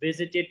अफ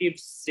भेजिटेटिभ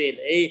सेल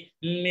है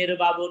मेरो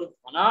बाबुहरु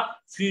भन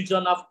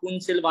फ्युजन अफ कुन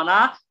सेल भन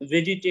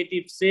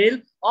भेजिटेटिभ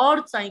सेल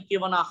और चाहिँ के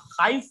भन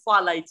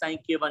हाइफालाई चाहिँ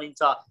के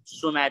भनिन्छ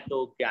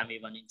सोमाटोगामी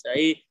भनिन्छ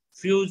है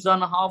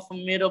फ्युजन अफ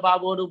मेरो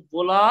बाबुहरु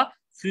बोल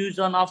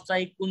फ्युजन अफ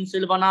चाहिँ कुन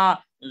सेल भन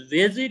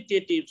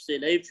भेजिटेटिभ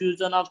सेल है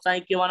फ्युजन अफ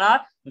चाहिँ के भन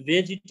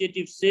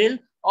भेजिटेटिभ सेल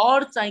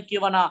और चाहिँ के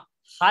भन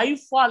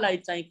हाइफालाई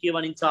चाहिँ के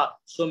भनिन्छ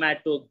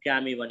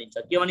सोमाटोगामी भनिन्छ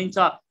के भनिन्छ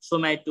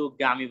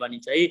सोमाटोगामी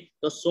भनिन्छ है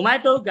त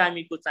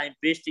सोमाटोगामीको चाहिँ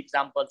बेस्ट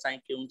एक्जाम्पल चाहिँ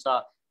के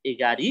हुन्छ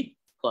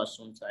एगारिकस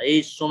हुन्छ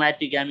है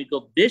सोमाटोगामीको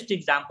बेस्ट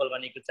एक्जाम्पल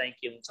भनेको चाहिँ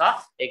के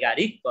हुन्छ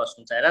एगारिकस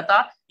हुन्छ हेर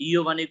त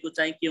यो भनेको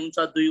चाहिँ के हुन्छ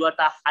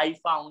दुईवटा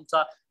हाइफा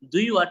हुन्छ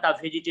दुईवटा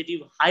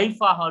भेजिटेटिभ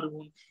हाइफाहरु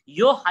हुन्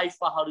यो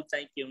हाइफाहरु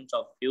चाहिँ के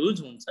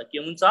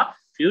हुन्छ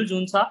फ्युज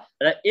हुन्छ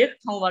र एक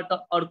ठाउँबाट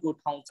अर्को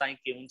ठाउँ चाहिँ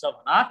के हुन्छ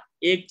भन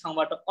एक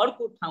ठाउँबाट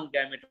अर्को ठाउँ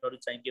ग्यामेटहरु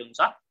चाहिँ के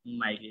हुन्छ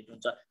माइग्रेट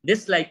हुन्छ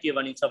त्यसलाई के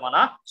भनिन्छ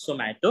भन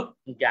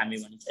सोमाटोगामी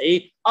भनिन्छ है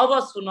अब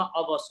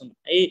सुन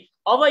है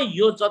अब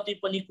यो जति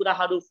पनि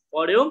कुराहरु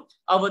पढ्यौ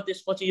अब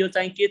त्यसपछि यो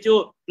चाहिँ के थियो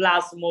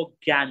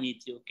प्लाज्मोगामी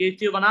थियो के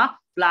थियो भन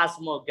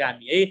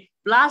प्लाज्मोगामी है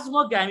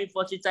प्लाज्मोगामी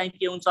पछि चाहिँ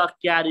के हुन्छ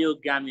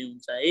क्यारियोगामी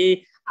हुन्छ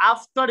है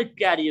आफ्टर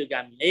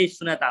क्यारियोगामी है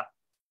सुन त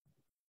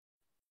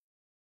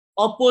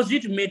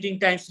अपोजिट मेटिङ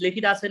टाइप्स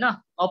लेखिरा छैन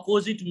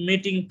अपोजिट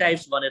मेटिङ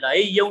टाइप्स भनेर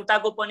है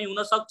एउटाको पनि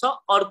हुन सक्छ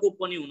अर्को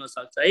पनि हुन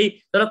सक्छ है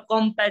तर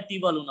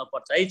कम्प्याटिबल हुन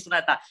पर्छ है सुन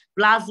त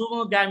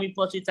प्लाज्मोगामी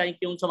पछि चाहिँ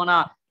के हुन्छ भन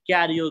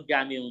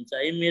क्यारियोगामी हुन्छ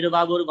है मेरो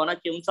बाबुहरु भन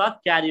के हुन्छ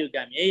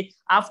क्यारियोगामी है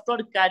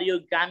आफ्टर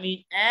क्यारियोगामी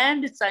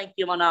एन्ड चाहिँ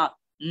के भन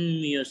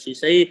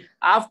मियोसिस है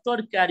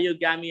आफ्टर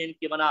क्यारियोगामी एन्ड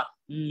के भन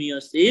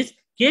मियोसिस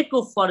के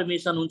को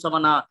फर्मेसन हुन्छ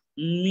भन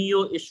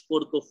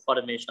मियोस्पोर को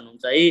फर्मेसन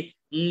हुन्छ है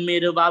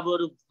मेरो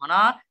बाबुहरु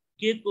भन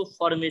के को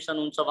फर्मेसन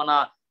हुन्छ भन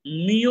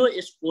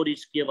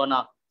मियोस्पोरिस के भन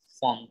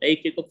formed है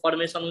के को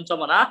फर्मेसन हुन्छ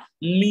भना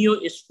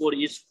मियोस्पोर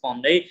इज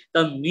formed है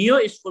त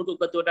मियोस्पोरको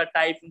कतिवटा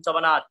टाइप हुन्छ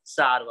भना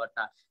 4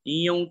 वटा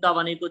एउटा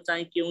भनेको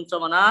चाहिँ के हुन्छ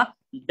भना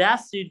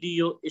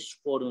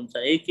ब्यासिडियोस्पोर हुन्छ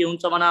है के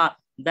हुन्छ भना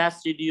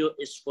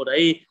ब्यासिडियोस्पोर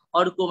है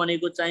अर्को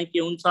भनेको चाहिँ के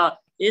हुन्छ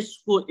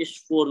यसको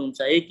स्पोर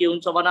हुन्छ है के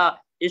हुन्छ भना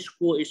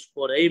यसको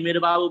स्पोर है मेरो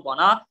बाबु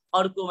भना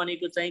अर्को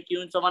भनेको चाहिँ के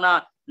हुन्छ भना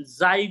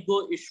जाइगो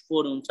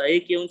स्पोर हुन्छ है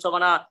के हुन्छ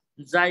भना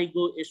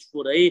जाइगो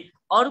स्पोर है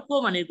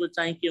अर्को भनेको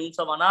चाहिँ के हुन्छ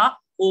भना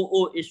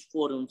ओओ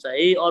स्पोर हुन्छ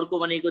है अर्को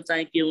भनेको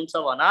चाहिँ के हुन्छ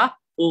भना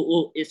ओओ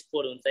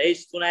स्पोर हुन्छ है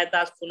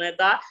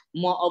सुनायता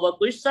म अब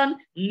क्वेशन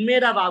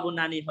मेरा बाबु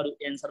नानीहरु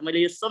एन्सर मैले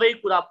यो सबै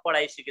कुरा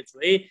पढाइसकेको छु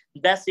है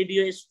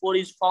ब्यासिडियो स्पोर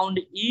इज फाउन्ड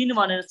इन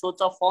भनेर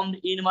सोच फाउन्ड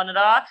इन भनेर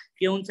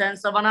के हुन्छ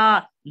एन्सर भना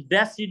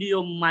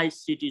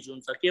ब्यासिडियोमाइसिटिस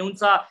हुन्छ के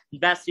हुन्छ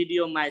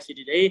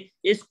ब्यासिडियोमाइसिटिस है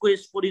यसको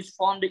स्पोर इज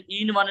फाउन्ड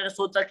इन भनेर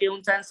सोच के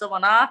हुन्छ एन्सर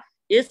भना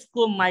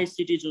यसको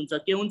माइसिटिस हुन्छ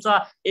के हुन्छ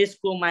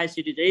यसको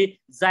माइसिटिस है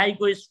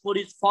zygote spore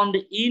is found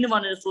in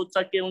भनेर सोच्छ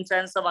के हुन्छ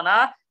एन्सर भना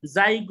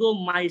जाइगो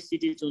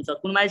माइसिटिस हुन्छ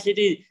कुन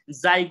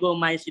माइसिटिस जाइगो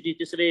माइसिटिस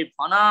त्यसैले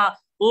भना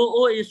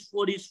ओओ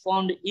स्पोर इज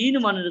फाउन्ड इन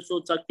भनेर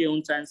सोच्छ के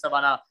हुन्छ एन्सर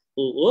भना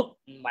ओओ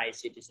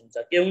माइसिटिस हुन्छ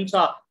के हुन्छ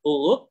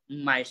ओओ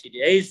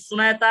माइसिटिस है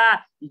सुनायता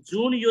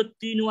जुन यो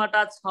 3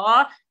 वटा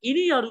छ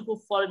यिनीहरुको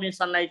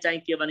फर्मेसनलाई चाहिँ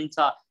के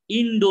भनिन्छ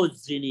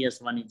इन्डोजिनियस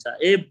भनिन्छ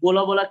ए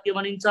बोला के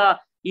भनिन्छ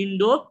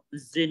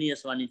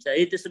इन्डोजेनियस भनिन्छ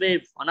है त्यसैले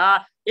भना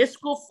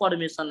यसको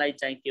फर्मेसनलाई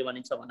चाहिँ के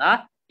भनिन्छ भना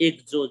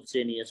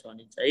एक्जोजेनियस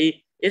भनिन्छ है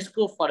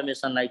यसको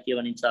फर्मेसनलाई के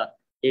भनिन्छ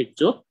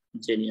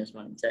एक्जोजेनियस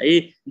भनिन्छ है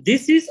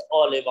this is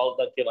all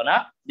about the के भना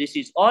this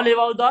is all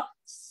about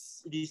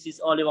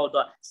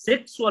the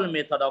sexual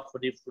method of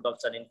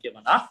reproduction in के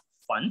भना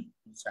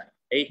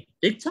फंजाई है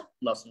ठीक छ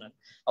ल सुन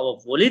अब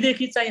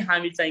भोलिदेखि चाहिँ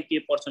हामी चाहिँ के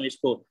पढ्छौं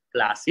यसको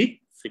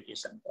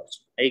क्लासिफिकेसन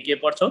पढ्छौं है के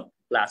पढ्छौं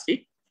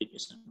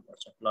क्लासिफिकेसन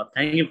पढ्छौं ल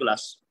थ्यांक यू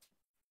क्लास